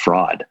like a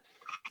fraud.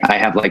 I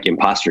have like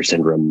imposter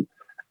syndrome,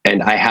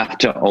 and I have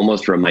to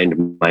almost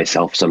remind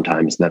myself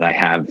sometimes that I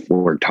have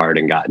worked hard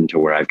and gotten to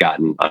where I've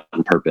gotten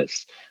on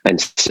purpose.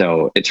 And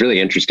so it's really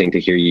interesting to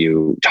hear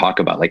you talk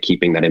about like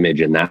keeping that image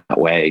in that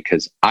way,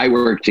 because I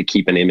work to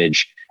keep an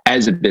image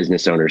as a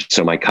business owner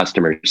so my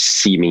customers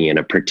see me in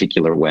a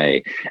particular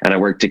way. And I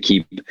work to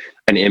keep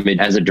an image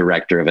as a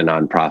director of a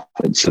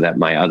nonprofit so that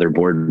my other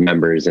board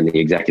members and the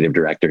executive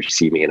directors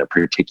see me in a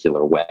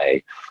particular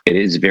way. It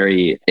is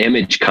very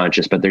image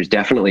conscious, but there's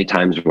definitely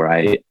times where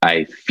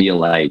I feel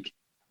like,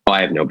 oh,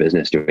 I have no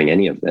business doing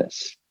any of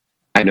this.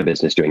 I have no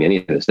business doing any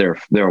of this. There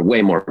are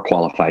way more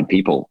qualified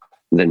people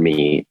than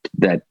me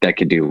that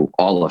could do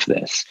all of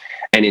this.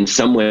 And in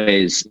some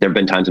ways, there have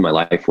been times in my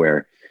life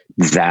where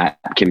that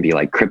can be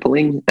like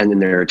crippling. And then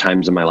there are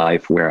times in my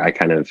life where I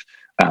kind of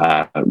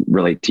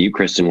relate to you,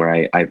 Kristen,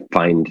 where I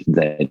find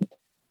that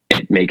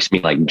it makes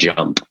me like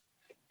jump.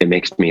 It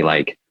makes me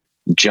like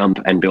jump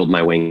and build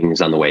my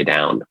wings on the way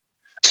down.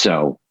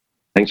 So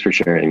thanks for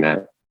sharing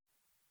that.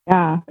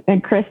 Yeah.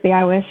 And Christy,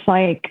 I wish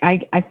like,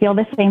 I feel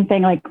the same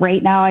thing. Like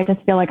right now, I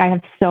just feel like I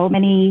have so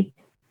many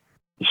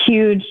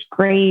huge,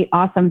 great,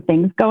 awesome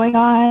things going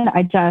on.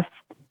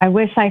 I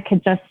wish I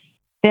could just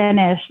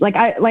finish.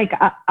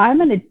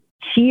 I'm an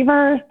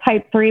achiever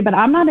type 3, but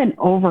I'm not an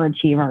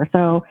overachiever.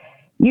 So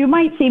you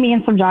might see me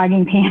in some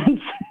jogging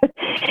pants.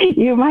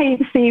 You might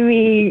see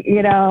me,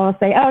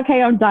 say,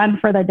 okay, I'm done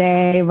for the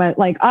day. But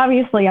like,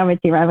 obviously I'm an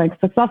achiever. I have a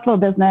successful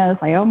business.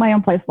 I own my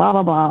own place, blah,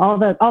 blah,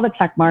 blah, all the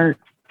check marks.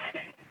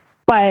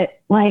 But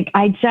like,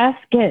 I just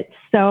get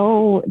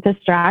so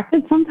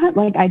distracted sometimes.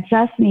 Like I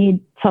just need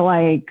to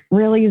like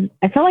really,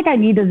 I feel like I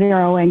need to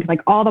zero in because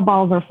like all the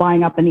balls are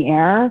flying up in the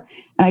air and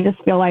I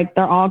just feel like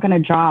they're all going to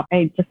drop.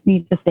 I just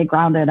need to stay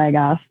grounded, I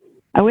guess.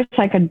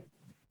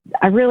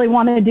 I really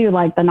want to do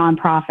like the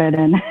nonprofit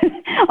and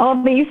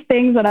all these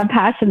things that I'm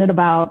passionate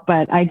about,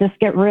 but I just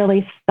get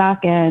really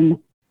stuck in,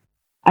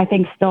 I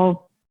think,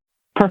 still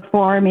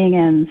performing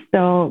and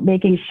still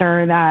making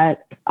sure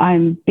that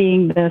I'm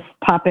being this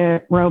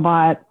puppet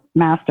robot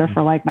master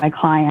for like my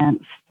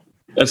clients.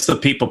 That's the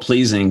people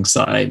pleasing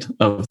side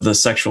of the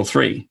sexual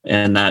 3.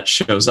 And that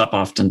shows up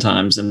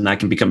oftentimes and that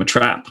can become a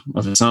trap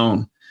of its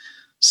own.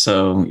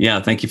 So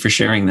yeah, thank you for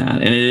sharing that.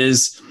 And it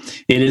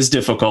is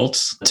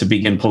difficult to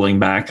begin pulling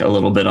back a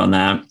little bit on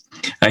that.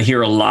 I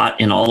hear a lot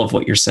in all of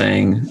what you're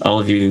saying, all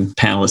of you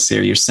panelists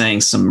here, you're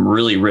saying some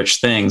really rich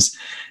things,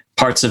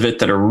 parts of it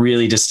that are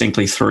really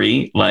distinctly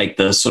 3, like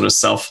the sort of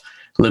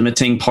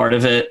self-limiting part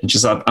of it, which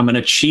is I'm going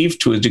to achieve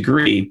to a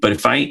degree, but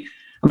if I'm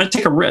going to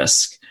take a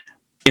risk,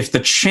 if the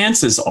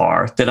chances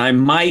are that I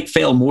might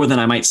fail more than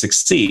I might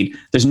succeed,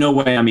 there's no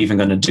way I'm even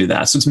going to do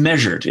that. So it's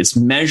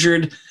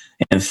measured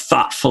and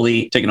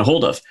thoughtfully taken a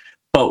hold of.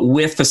 But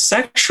with the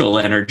sexual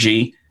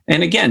energy,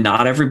 and again,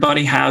 not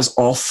everybody has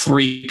all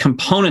three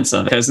components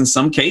of it, because in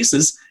some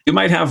cases, you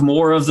might have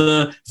more of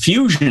the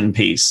fusion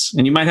piece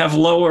and you might have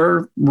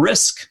lower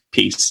risk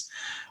piece,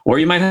 or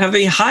you might have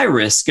the high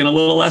risk and a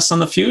little less on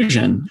the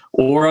fusion,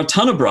 or a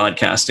ton of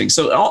broadcasting.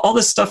 So all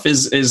this stuff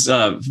is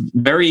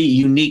very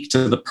unique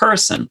to the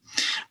person.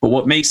 But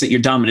what makes it your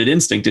dominant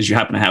instinct is you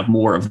happen to have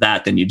more of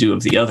that than you do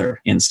of the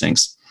other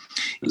instincts.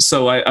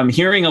 So I'm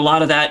hearing a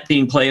lot of that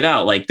being played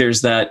out. Like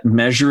there's that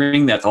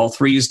measuring that all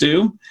threes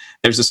do.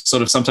 There's this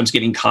sort of sometimes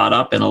getting caught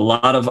up in a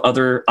lot of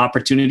other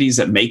opportunities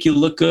that make you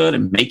look good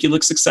and make you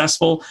look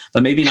successful,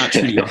 but maybe not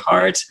true to your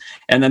heart.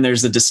 And then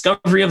there's the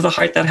discovery of the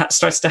heart that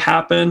starts to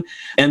happen.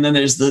 And then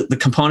there's the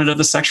component of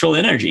the sexual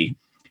energy.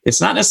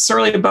 It's not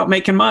necessarily about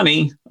making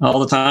money all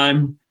the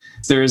time.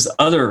 There's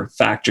other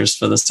factors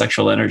for the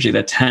sexual energy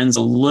that tends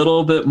a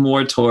little bit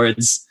more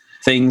towards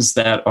things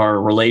that are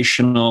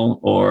relational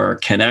or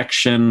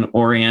connection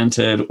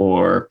oriented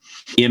or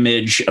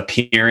image,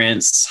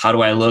 appearance. How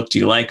do I look? Do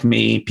you like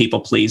me? People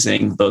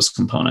pleasing, those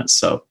components.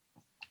 So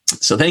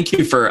thank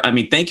you for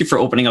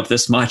opening up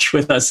this much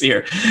with us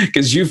here,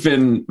 because you've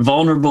been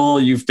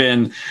vulnerable. You've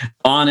been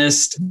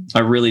honest. I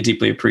really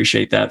deeply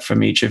appreciate that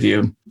from each of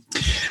you.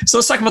 So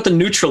let's talk about the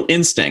neutral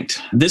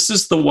instinct. This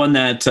is the one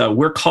that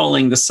we're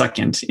calling the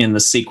second in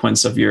the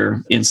sequence of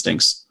your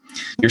instincts.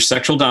 Your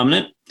sexual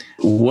dominant.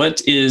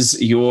 What is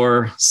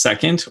your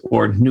second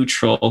or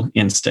neutral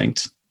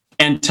instinct?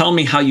 And tell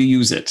me how you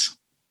use it.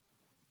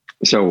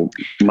 So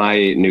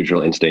my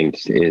neutral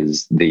instinct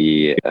is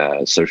the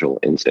social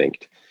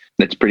instinct.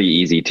 That's pretty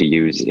easy to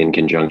use in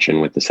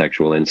conjunction with the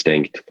sexual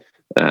instinct,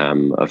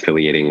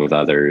 affiliating with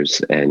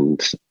others.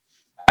 And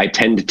I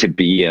tend to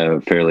be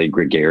a fairly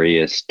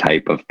gregarious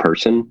type of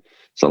person.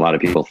 So a lot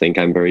of people think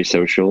I'm very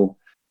social.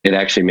 It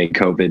actually made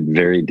COVID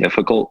very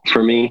difficult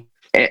for me.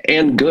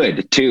 And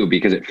good too,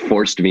 because it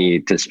forced me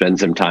to spend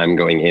some time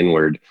going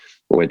inward,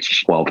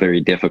 which, while very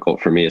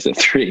difficult for me as a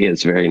 3,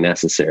 is very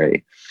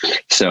necessary.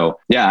 So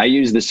yeah, I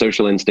use the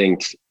social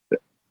instinct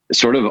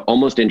sort of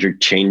almost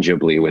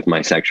interchangeably with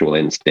my sexual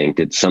instinct.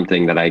 It's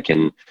something that I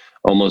can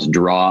almost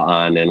draw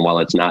on. And while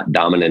it's not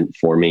dominant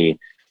for me,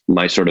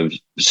 my sort of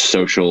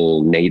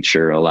social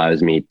nature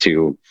allows me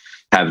to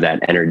have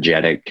that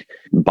energetic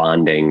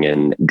bonding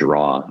and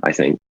draw, I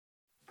think.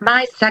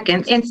 My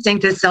second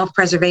instinct is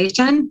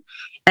self-preservation.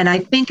 And I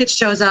think it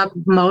shows up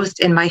most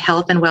in my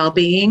health and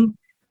well-being.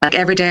 Like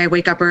every day I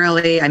wake up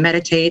early, I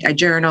meditate, I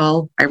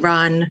journal, I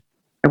run,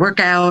 I work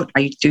out,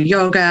 I do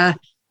yoga.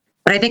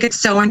 But I think it's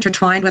so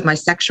intertwined with my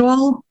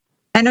sexual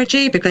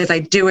energy because I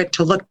do it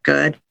to look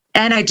good.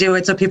 And I do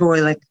it so people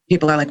are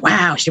like,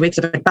 wow, she wakes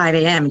up at 5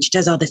 a.m. and she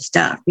does all this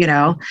stuff, you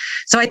know?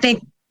 So I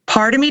think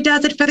part of me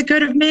does it for the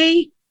good of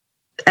me.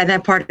 And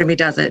then part of me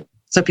does it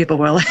so people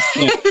will.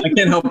 Yeah, I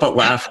can't help but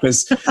laugh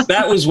because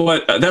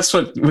that's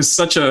what was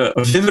such a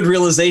vivid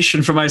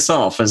realization for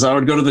myself as I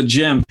would go to the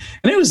gym,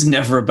 and it was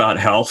never about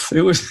health.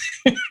 It was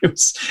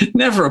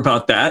never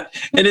about that.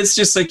 And it's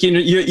just like,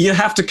 you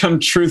have to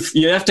come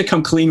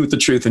clean with the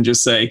truth and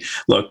just say,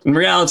 look, in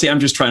reality, I'm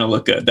just trying to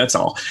look good. That's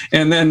all.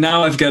 And then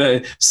now I've got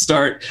to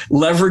start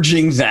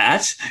leveraging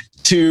that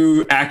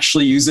to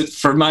actually use it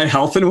for my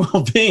health and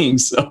well-being.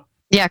 So.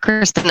 Yeah,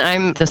 Kristen,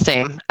 I'm the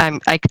same.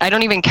 I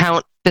don't even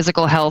count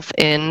physical health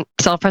in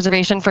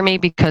self-preservation for me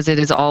because it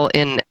is all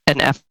in an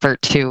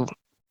effort to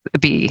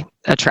be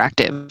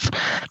attractive.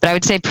 But I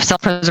would say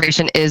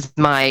self-preservation is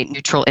my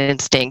neutral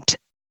instinct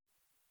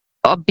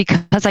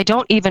because I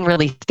don't even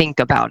really think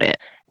about it.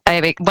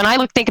 When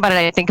I think about it,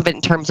 I think of it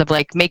in terms of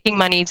like making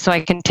money so I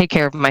can take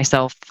care of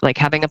myself, like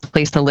having a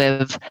place to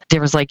live.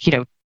 There was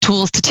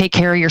tools to take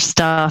care of your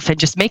stuff and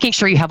just making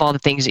sure you have all the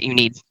things that you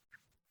need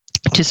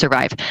to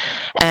survive.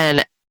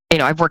 And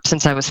I've worked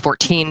since I was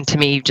 14. To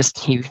me,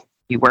 just you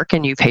work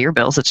and you pay your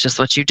bills. It's just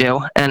what you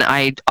do. And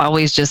I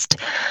always just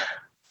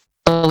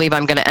believe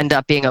I'm going to end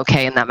up being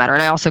okay in that matter.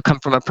 And I also come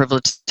from a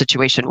privileged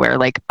situation where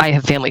I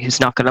have family who's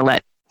not going to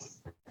let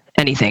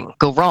anything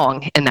go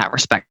wrong in that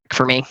respect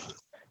for me.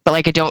 But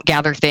I don't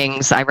gather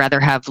things. I rather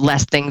have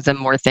less things than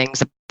more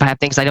things. If I have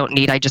things I don't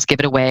need, I just give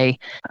it away.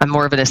 I'm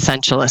more of an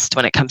essentialist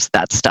when it comes to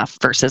that stuff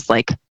versus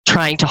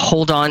trying to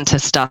hold on to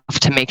stuff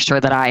to make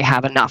sure that I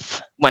have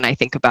enough when I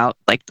think about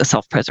the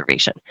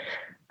self-preservation.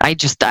 I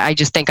just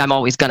think I'm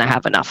always going to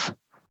have enough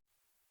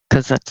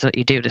because that's what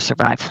you do to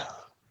survive.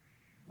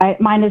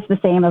 Mine is the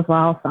same as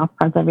well,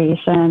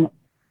 self-preservation.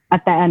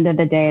 At the end of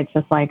the day, it's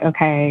just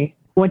okay,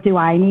 what do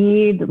I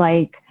need?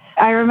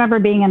 I remember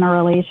being in a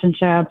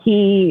relationship.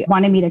 He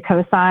wanted me to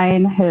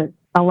co-sign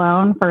a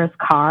loan for his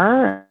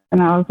car.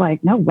 And I was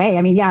like, no way.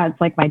 I mean, yeah,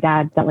 it's my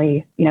dad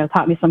definitely,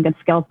 taught me some good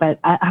skills, but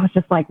I was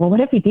just well,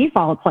 what if he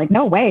defaults?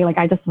 No way.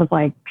 I just was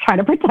trying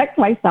to protect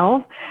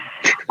myself.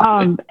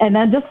 And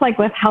then just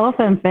with health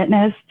and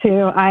fitness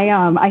too,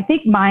 I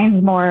think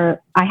mine's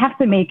more, I have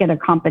to make it a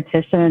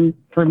competition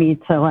for me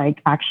to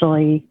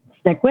actually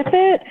stick with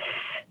it.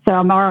 So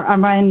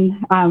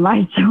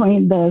I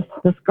joined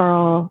this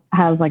girl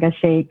has a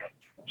shake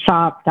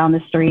shop down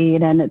the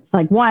street. And it's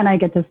one, I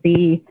get to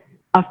see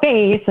a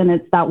face and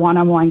it's that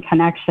one-on-one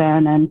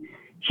connection, and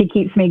she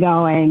keeps me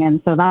going.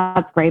 And so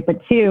that's great.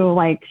 But 2,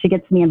 like, she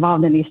gets me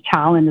involved in these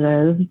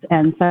challenges.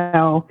 And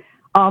so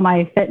all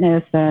my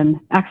fitness and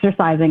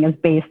exercising is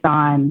based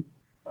on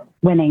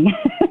winning,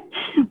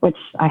 which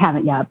I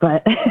haven't yet,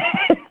 but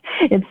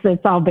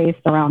it's all based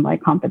around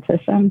like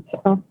competition.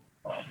 So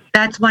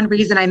that's one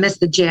reason I miss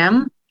the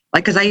gym.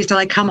 Like, cause I used to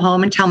like come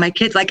home and tell my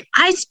kids, like,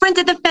 I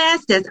sprinted the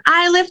fastest,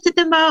 I lifted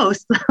the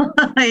most,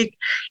 like,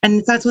 and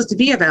it's not supposed to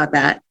be about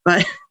that,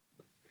 but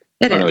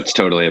it is. No, it's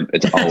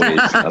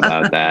always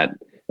about that.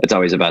 It's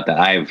always about that.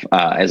 I've,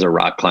 as a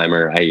rock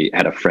climber, I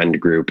had a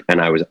friend group, and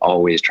I was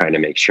always trying to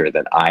make sure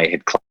that I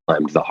had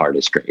climbed the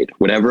hardest grade,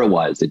 whatever it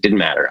was. It didn't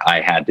matter.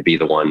 I had to be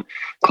the one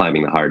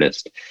climbing the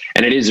hardest.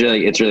 And it's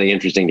really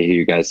interesting to hear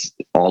you guys.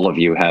 All of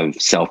you have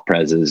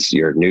self-pres as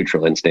your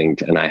neutral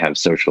instinct, and I have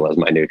social as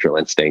my neutral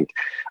instinct.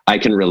 I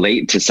can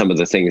relate to some of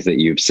the things that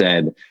you've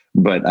said,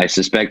 but I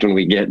suspect when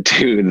we get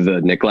to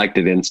the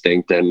neglected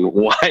instinct and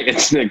why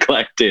it's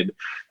neglected,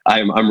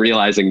 I'm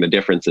realizing the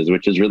differences,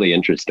 which is really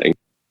interesting.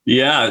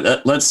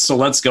 Yeah,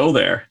 let's go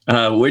there.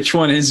 Which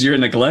one is your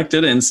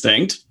neglected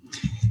instinct?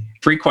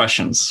 3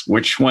 questions.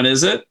 Which one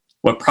is it?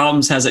 What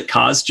problems has it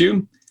caused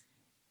you?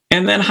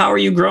 And then how are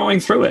you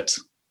growing through it?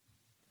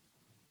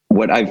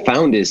 What I've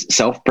found is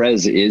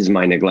self-pres is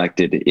my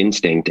neglected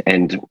instinct.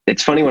 And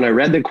it's funny, when I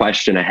read the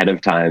question ahead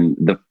of time,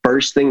 the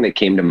first thing that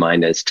came to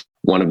mind as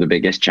one of the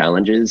biggest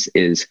challenges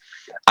is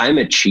I'm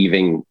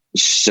achieving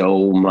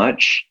so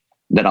much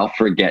that I'll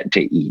forget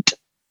to eat.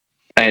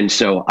 And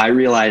so I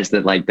realized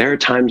that, like, there are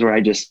times where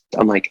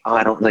I'm like, oh,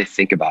 I don't really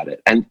think about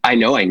it. And I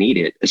know I need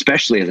it,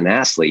 especially as an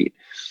athlete.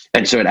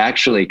 And so it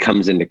actually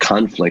comes into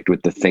conflict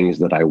with the things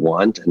that I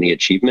want and the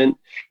achievement.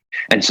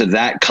 And so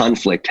that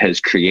conflict has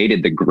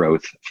created the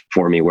growth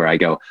for me, where I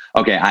go,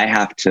 okay, I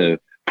have to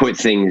put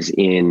things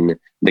in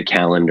the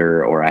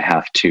calendar, or I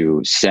have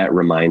to set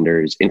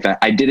reminders. In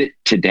fact, I did it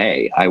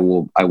today. I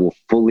will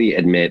fully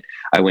admit,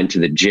 I went to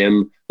the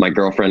gym. My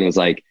girlfriend was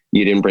like,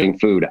 you didn't bring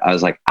food. I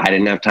was like, I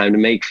didn't have time to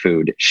make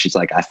food. She's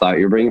like, I thought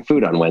you were bringing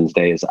food on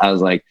Wednesdays. I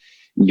was like,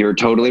 you're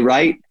totally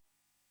right.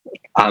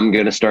 I'm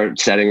going to start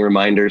setting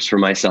reminders for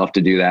myself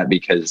to do that,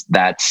 because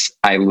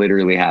I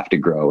literally have to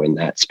grow in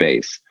that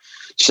space.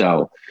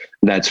 So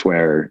that's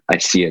where I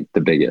see it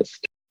the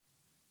biggest.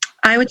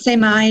 I would say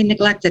my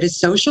neglected is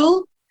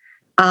social.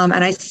 And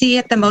I see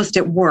it the most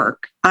at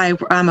work. I'm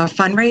a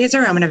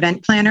fundraiser. I'm an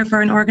event planner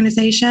for an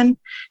organization,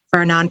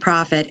 for a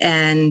nonprofit.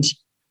 And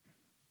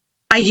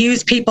I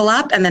use people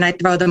up and then I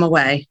throw them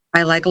away.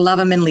 I like love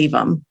them and leave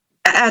them.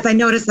 As I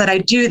notice that I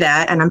do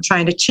that, and I'm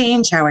trying to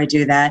change how I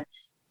do that,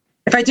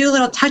 if I do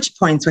little touch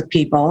points with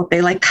people,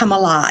 they like come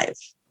alive.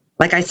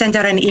 Like, I sent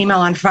out an email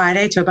on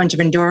Friday to a bunch of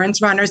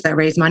endurance runners that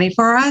raise money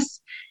for us.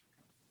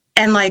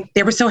 And like,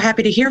 they were so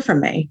happy to hear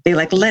from me. They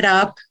like lit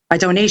up. A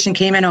donation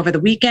came in over the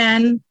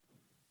weekend.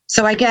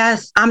 So I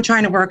guess I'm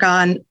trying to work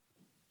on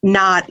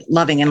not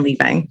loving and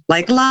leaving,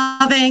 like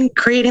loving,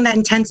 creating that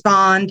intense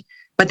bond,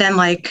 but then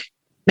like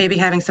maybe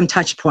having some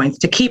touch points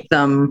to keep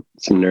them.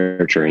 Some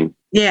nurturing.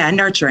 Yeah,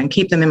 nurturing,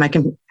 keep them in my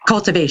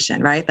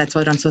cultivation, right? That's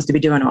what I'm supposed to be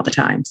doing all the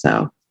time.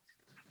 So.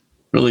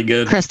 Really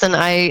good. Kristen,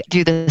 I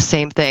do the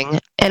same thing.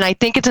 And I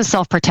think it's a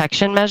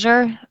self-protection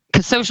measure,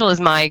 because social is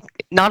my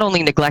not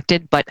only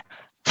neglected, but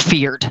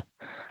feared.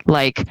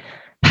 Like,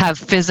 have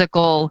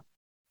physical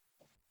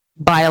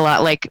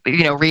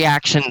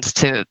reactions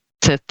to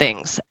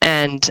things.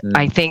 And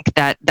I think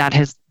that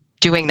has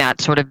doing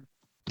that sort of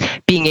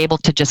being able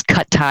to just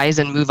cut ties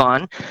and move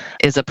on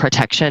is a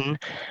protection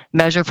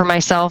measure for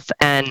myself.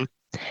 And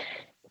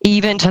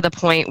even to the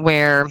point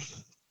where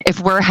if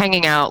we're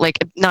hanging out, like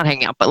not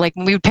hanging out, but like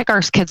when we would pick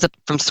our kids up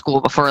from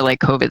school before like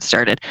COVID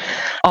started,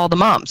 all the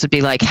moms would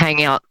be like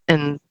hanging out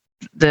and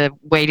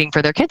waiting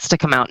for their kids to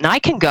come out. And I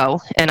can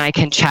go and I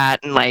can chat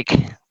and like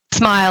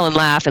smile and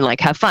laugh and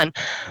like have fun,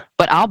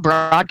 but I'll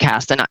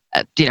broadcast and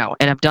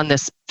I've done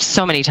this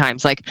so many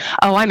times, like,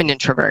 oh, I'm an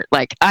introvert.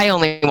 Like, I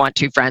only want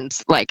 2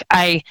 friends. Like,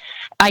 I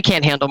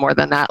can't handle more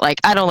than that. Like,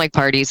 I don't like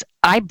parties.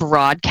 I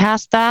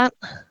broadcast that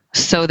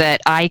so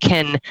that I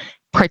can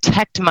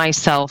protect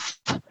myself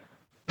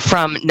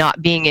from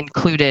not being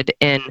included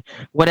in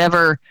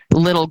whatever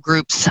little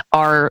groups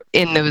are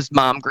in those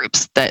mom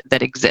groups that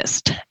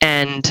exist.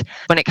 And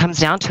when it comes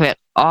down to it,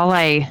 all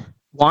I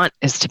want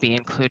is to be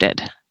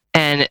included.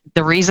 And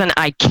the reason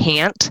I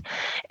can't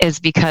is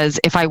because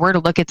if I were to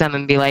look at them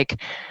and be like,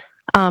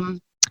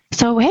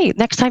 so, hey,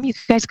 next time you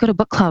guys go to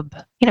book club,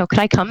 could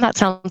I come? That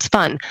sounds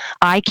fun.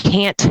 I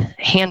can't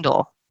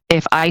handle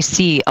if I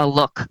see a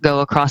look go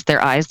across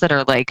their eyes that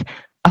are like,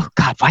 oh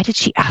God, why did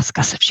she ask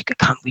us if she could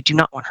come? We do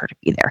not want her to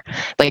be there.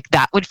 Like,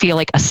 that would feel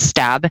like a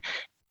stab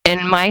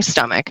in my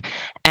stomach.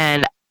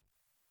 And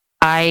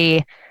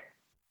I'm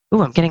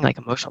getting like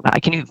emotional. I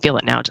can even feel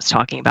it now just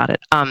talking about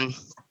it.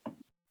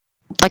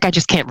 Like, I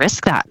just can't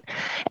risk that.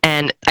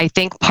 And I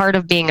think part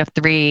of being a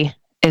 3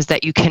 is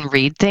that you can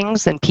read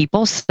things and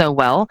people so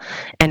well,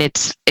 and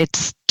it's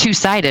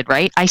two-sided,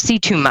 right? I see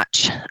too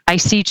much. I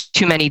see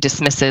too many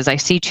dismisses. I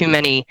see too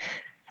many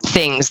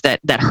things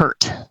that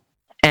hurt.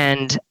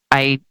 And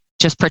I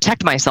just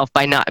protect myself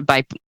by not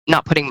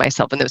putting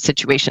myself in those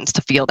situations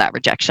to feel that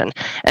rejection.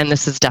 And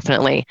this is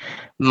definitely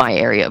my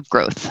area of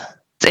growth.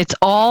 It's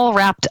all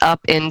wrapped up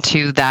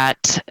into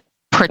that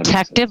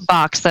protective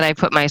box that I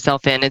put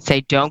myself in and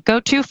say, don't go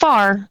too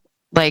far,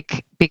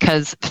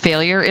 because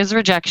failure is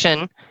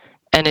rejection,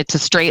 and it's a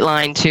straight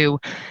line to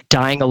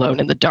dying alone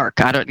in the dark.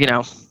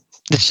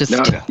 It's just,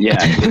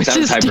 it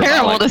sounds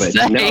hyperbolic,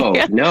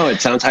 but no, it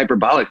sounds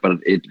hyperbolic, but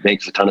it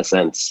makes a ton of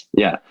sense.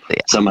 Yeah.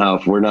 Somehow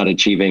if we're not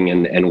achieving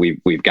and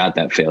we've got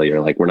that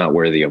failure, we're not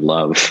worthy of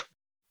love.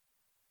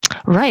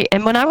 Right.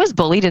 And when I was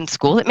bullied in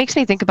school, it makes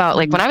me think about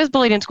when I was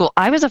bullied in school,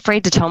 I was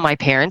afraid to tell my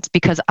parents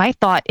because I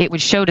thought it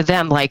would show to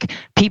them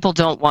people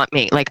don't want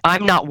me,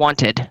 I'm not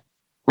wanted.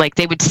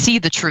 They would see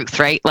the truth,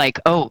 right?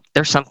 Oh,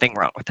 there's something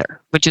wrong with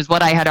her, which is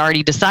what I had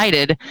already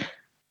decided,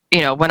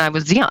 when I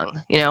was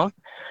young,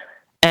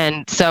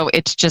 And so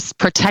it's just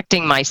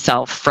protecting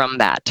myself from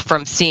that,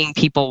 from seeing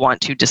people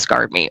want to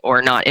discard me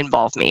or not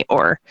involve me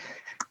or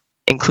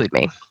include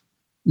me.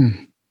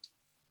 Mm.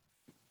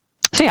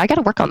 So I got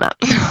to work on that.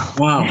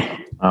 Wow.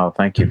 Oh,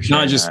 thank you. No,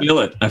 I just feel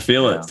it. I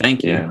feel it.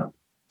 Thank you. Yeah.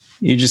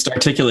 You just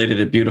articulated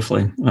it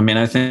beautifully. I mean,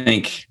 I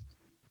think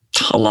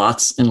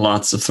lots and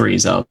lots of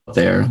threes out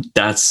there.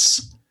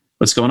 That's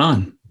what's going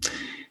on.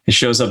 It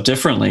shows up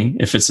differently.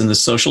 If it's in the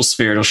social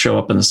sphere, it'll show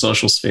up in the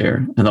social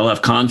sphere and they'll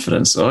have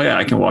confidence. Oh yeah,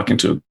 I can walk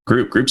into a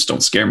group. Groups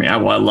don't scare me. I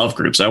love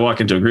groups. I walk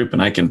into a group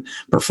and I can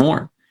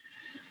perform.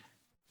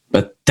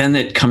 But then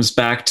it comes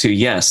back to,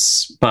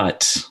 yes,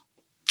 but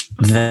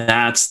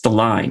that's the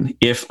line.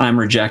 If I'm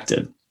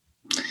rejected,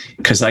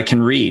 because I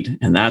can read,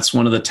 and that's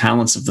one of the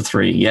talents of the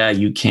three. Yeah,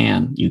 you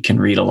can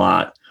read a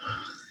lot.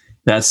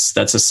 That's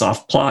a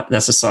soft plot.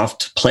 That's a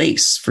soft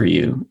place for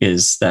you,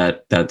 is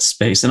that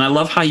space. And I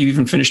love how you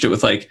even finished it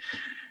with I'm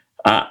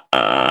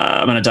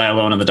going to die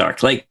alone in the dark.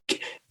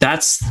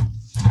 That's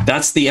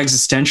the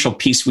existential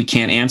piece we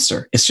can't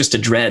answer. It's just a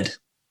dread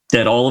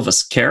that all of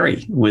us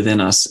carry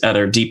within us at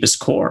our deepest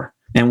core.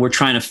 And we're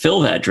trying to fill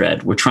that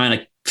dread. We're trying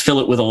to fill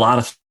it with a lot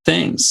of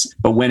things.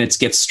 But when it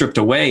gets stripped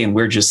away and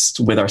we're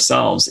just with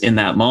ourselves in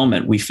that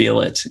moment, we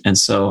feel it. And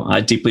so I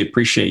deeply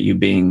appreciate you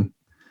being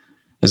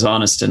as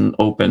honest and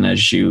open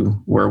as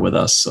you were with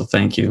us. So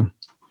thank you.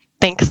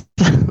 Thanks.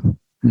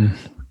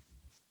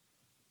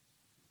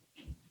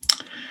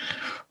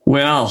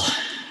 Well,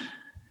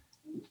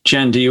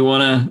 Jen, do you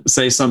want to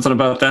say something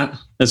about that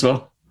as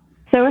well?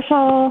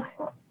 Social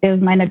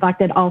is my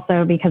neglected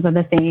also because of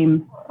the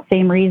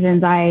same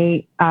reasons.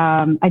 I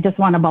just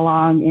want to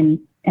belong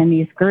in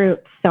these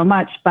groups so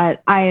much,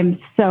 but I am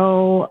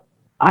so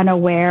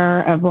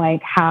unaware of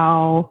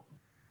how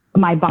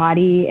my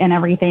body and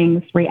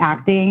everything's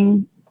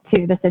reacting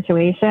to the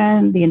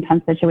situation, the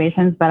intense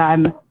situations, but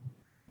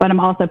I'm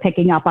also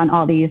picking up on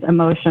all these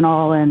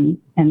emotional and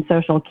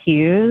social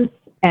cues.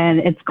 And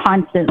it's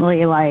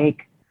constantly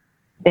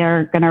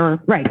they're going to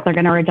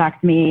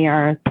reject me,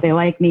 or they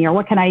like me, or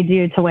what can I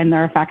do to win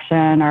their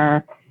affection?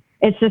 Or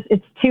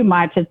it's too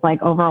much. It's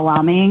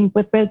overwhelming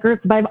with big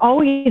groups, but I've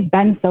always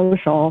been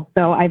social.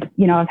 So I've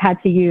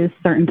had to use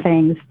certain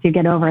things to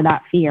get over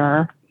that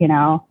fear,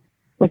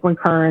 liquid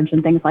courage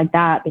and things like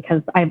that,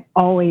 because I've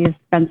always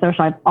been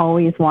social. I've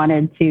always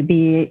wanted to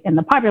be in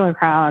the popular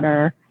crowd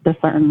or the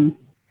certain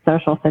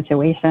social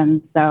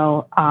situations.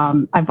 So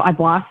I've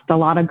lost a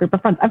lot of group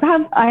of friends.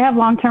 I have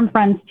long-term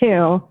friends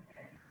too,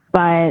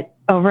 but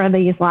over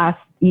these last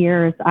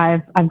years,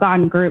 I've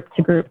gone group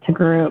to group to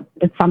group.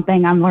 It's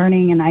something I'm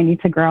learning and I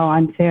need to grow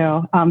on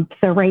too.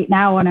 So right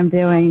now what I'm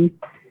doing,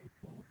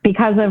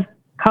 because of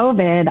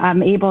COVID,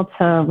 I'm able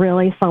to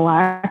really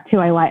select who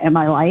I let in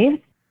my life.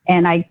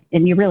 And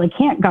you really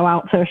can't go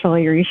out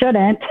socially, or you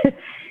shouldn't.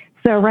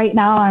 So right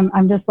now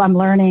I'm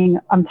learning,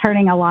 I'm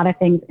turning a lot of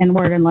things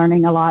inward and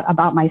learning a lot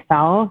about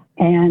myself.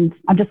 And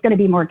I'm just going to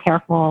be more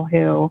careful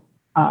who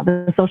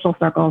the social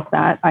circles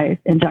that I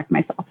inject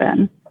myself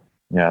in.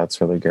 Yeah,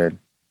 that's really good.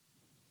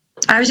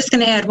 I was just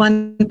going to add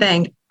one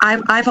thing.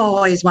 I've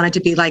always wanted to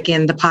be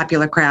in the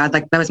popular crowd.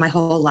 That was my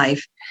whole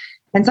life.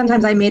 And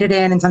sometimes I made it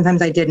in and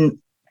sometimes I didn't.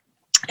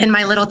 In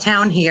my little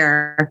town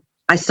here,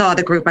 I saw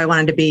the group I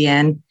wanted to be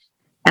in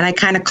and I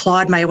kind of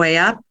clawed my way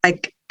up. I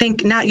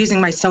think not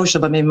using my social,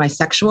 but maybe my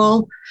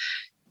sexual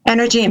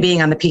energy and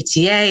being on the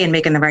PTA and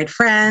making the right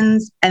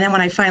friends. And then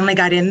when I finally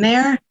got in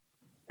there,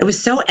 it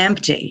was so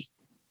empty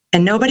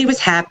and nobody was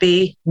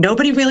happy.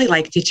 Nobody really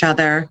liked each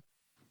other.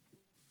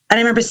 And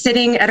I remember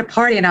sitting at a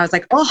party and I was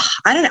like, oh,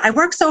 I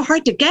worked so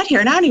hard to get here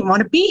and I don't even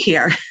want to be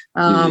here.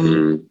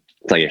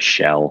 It's like a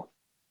shell.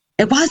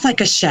 It was like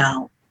a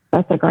shell.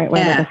 That's a great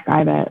way to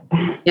describe it.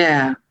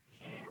 Yeah.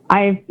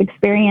 I've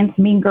experienced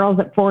Mean Girls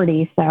at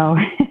 40, so.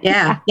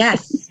 Yeah,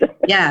 yes.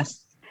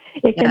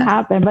 It can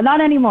happen, but not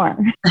anymore.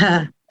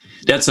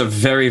 That's a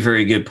very,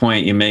 very good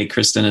point you make,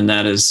 Kristen. And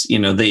that is,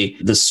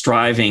 the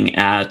striving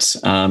at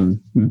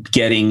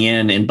getting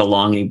in and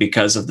belonging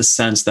because of the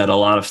sense that a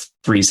lot of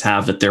threes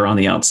have that they're on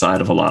the outside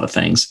of a lot of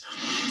things.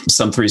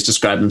 Some threes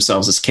describe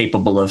themselves as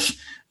capable of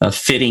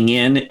fitting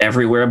in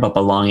everywhere, but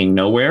belonging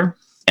nowhere.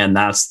 And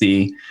that's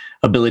the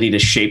ability to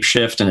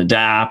shapeshift and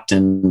adapt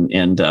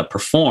and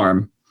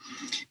perform.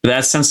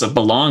 That sense of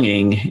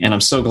belonging, and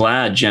I'm so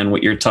glad, Jen,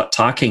 what you're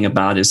talking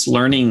about is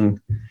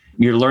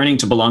you're learning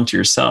to belong to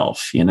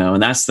yourself, and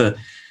that's the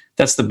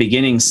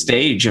beginning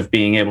stage of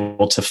being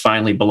able to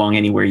finally belong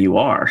anywhere you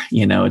are.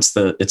 It's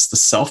the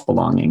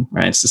self-belonging,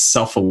 right? It's the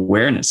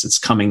self-awareness. It's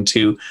coming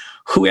to,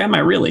 who am I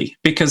really?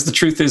 Because the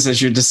truth is,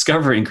 as you're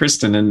discovering,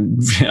 Kristen, and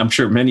I'm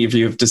sure many of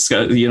you have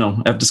discovered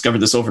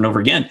this over and over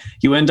again,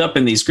 you end up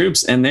in these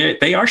groups and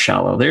they are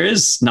shallow. There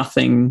is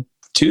nothing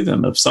to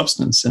them of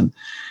substance, and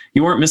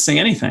you weren't missing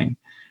anything.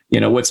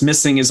 What's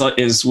missing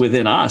is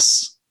within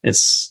us.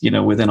 It's,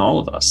 within all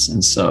of us.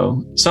 And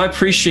so I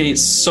appreciate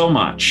so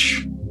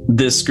much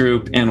this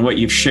group and what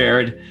you've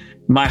shared.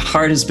 My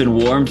heart has been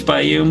warmed by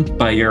you,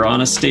 by your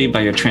honesty,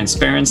 by your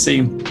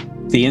transparency,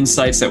 the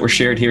insights that were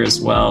shared here as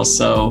well.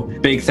 So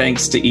big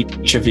thanks to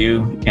each of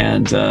you.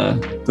 And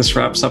this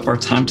wraps up our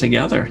time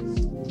together.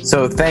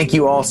 So thank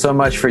you all so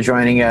much for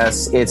joining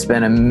us. It's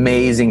been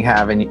amazing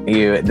having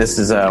you. This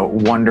is a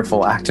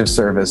wonderful act of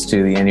service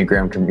to the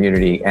Enneagram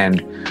community,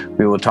 and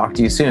we will talk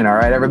to you soon. All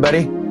right,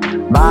 everybody?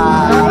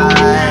 Bye.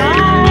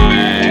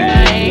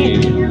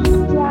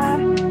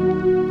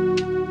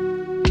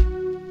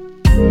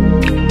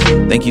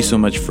 Thank you so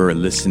much for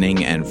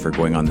listening and for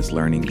going on this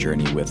learning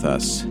journey with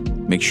us.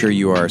 Make sure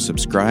you are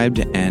subscribed,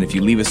 and if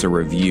you leave us a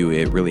review,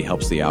 it really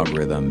helps the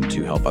algorithm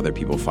to help other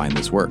people find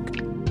this work.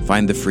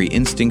 Find the free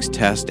Instincts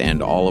test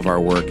and all of our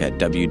work at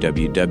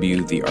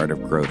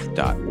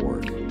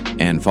www.theartofgrowth.org.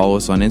 And follow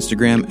us on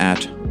Instagram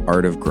at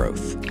Art of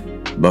Growth.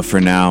 But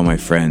for now, my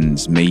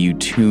friends, may you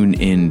tune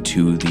in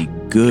to the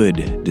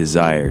good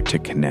desire to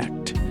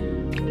connect,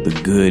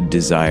 the good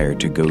desire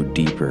to go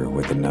deeper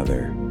with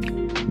another.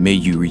 May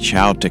you reach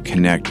out to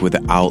connect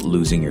without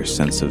losing your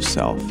sense of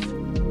self.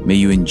 May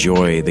you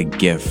enjoy the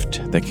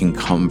gift that can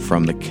come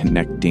from the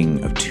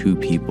connecting of two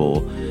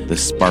people, the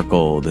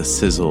sparkle, the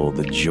sizzle,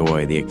 the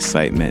joy, the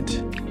excitement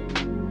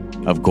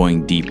of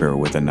going deeper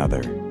with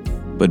another.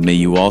 But may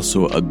you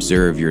also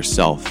observe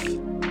yourself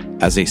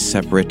as a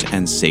separate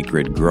and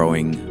sacred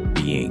growing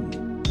being.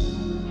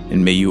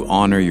 And may you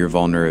honor your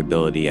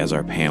vulnerability as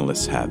our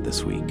panelists have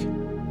this week.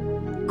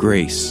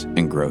 Grace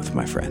and growth,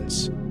 my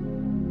friends.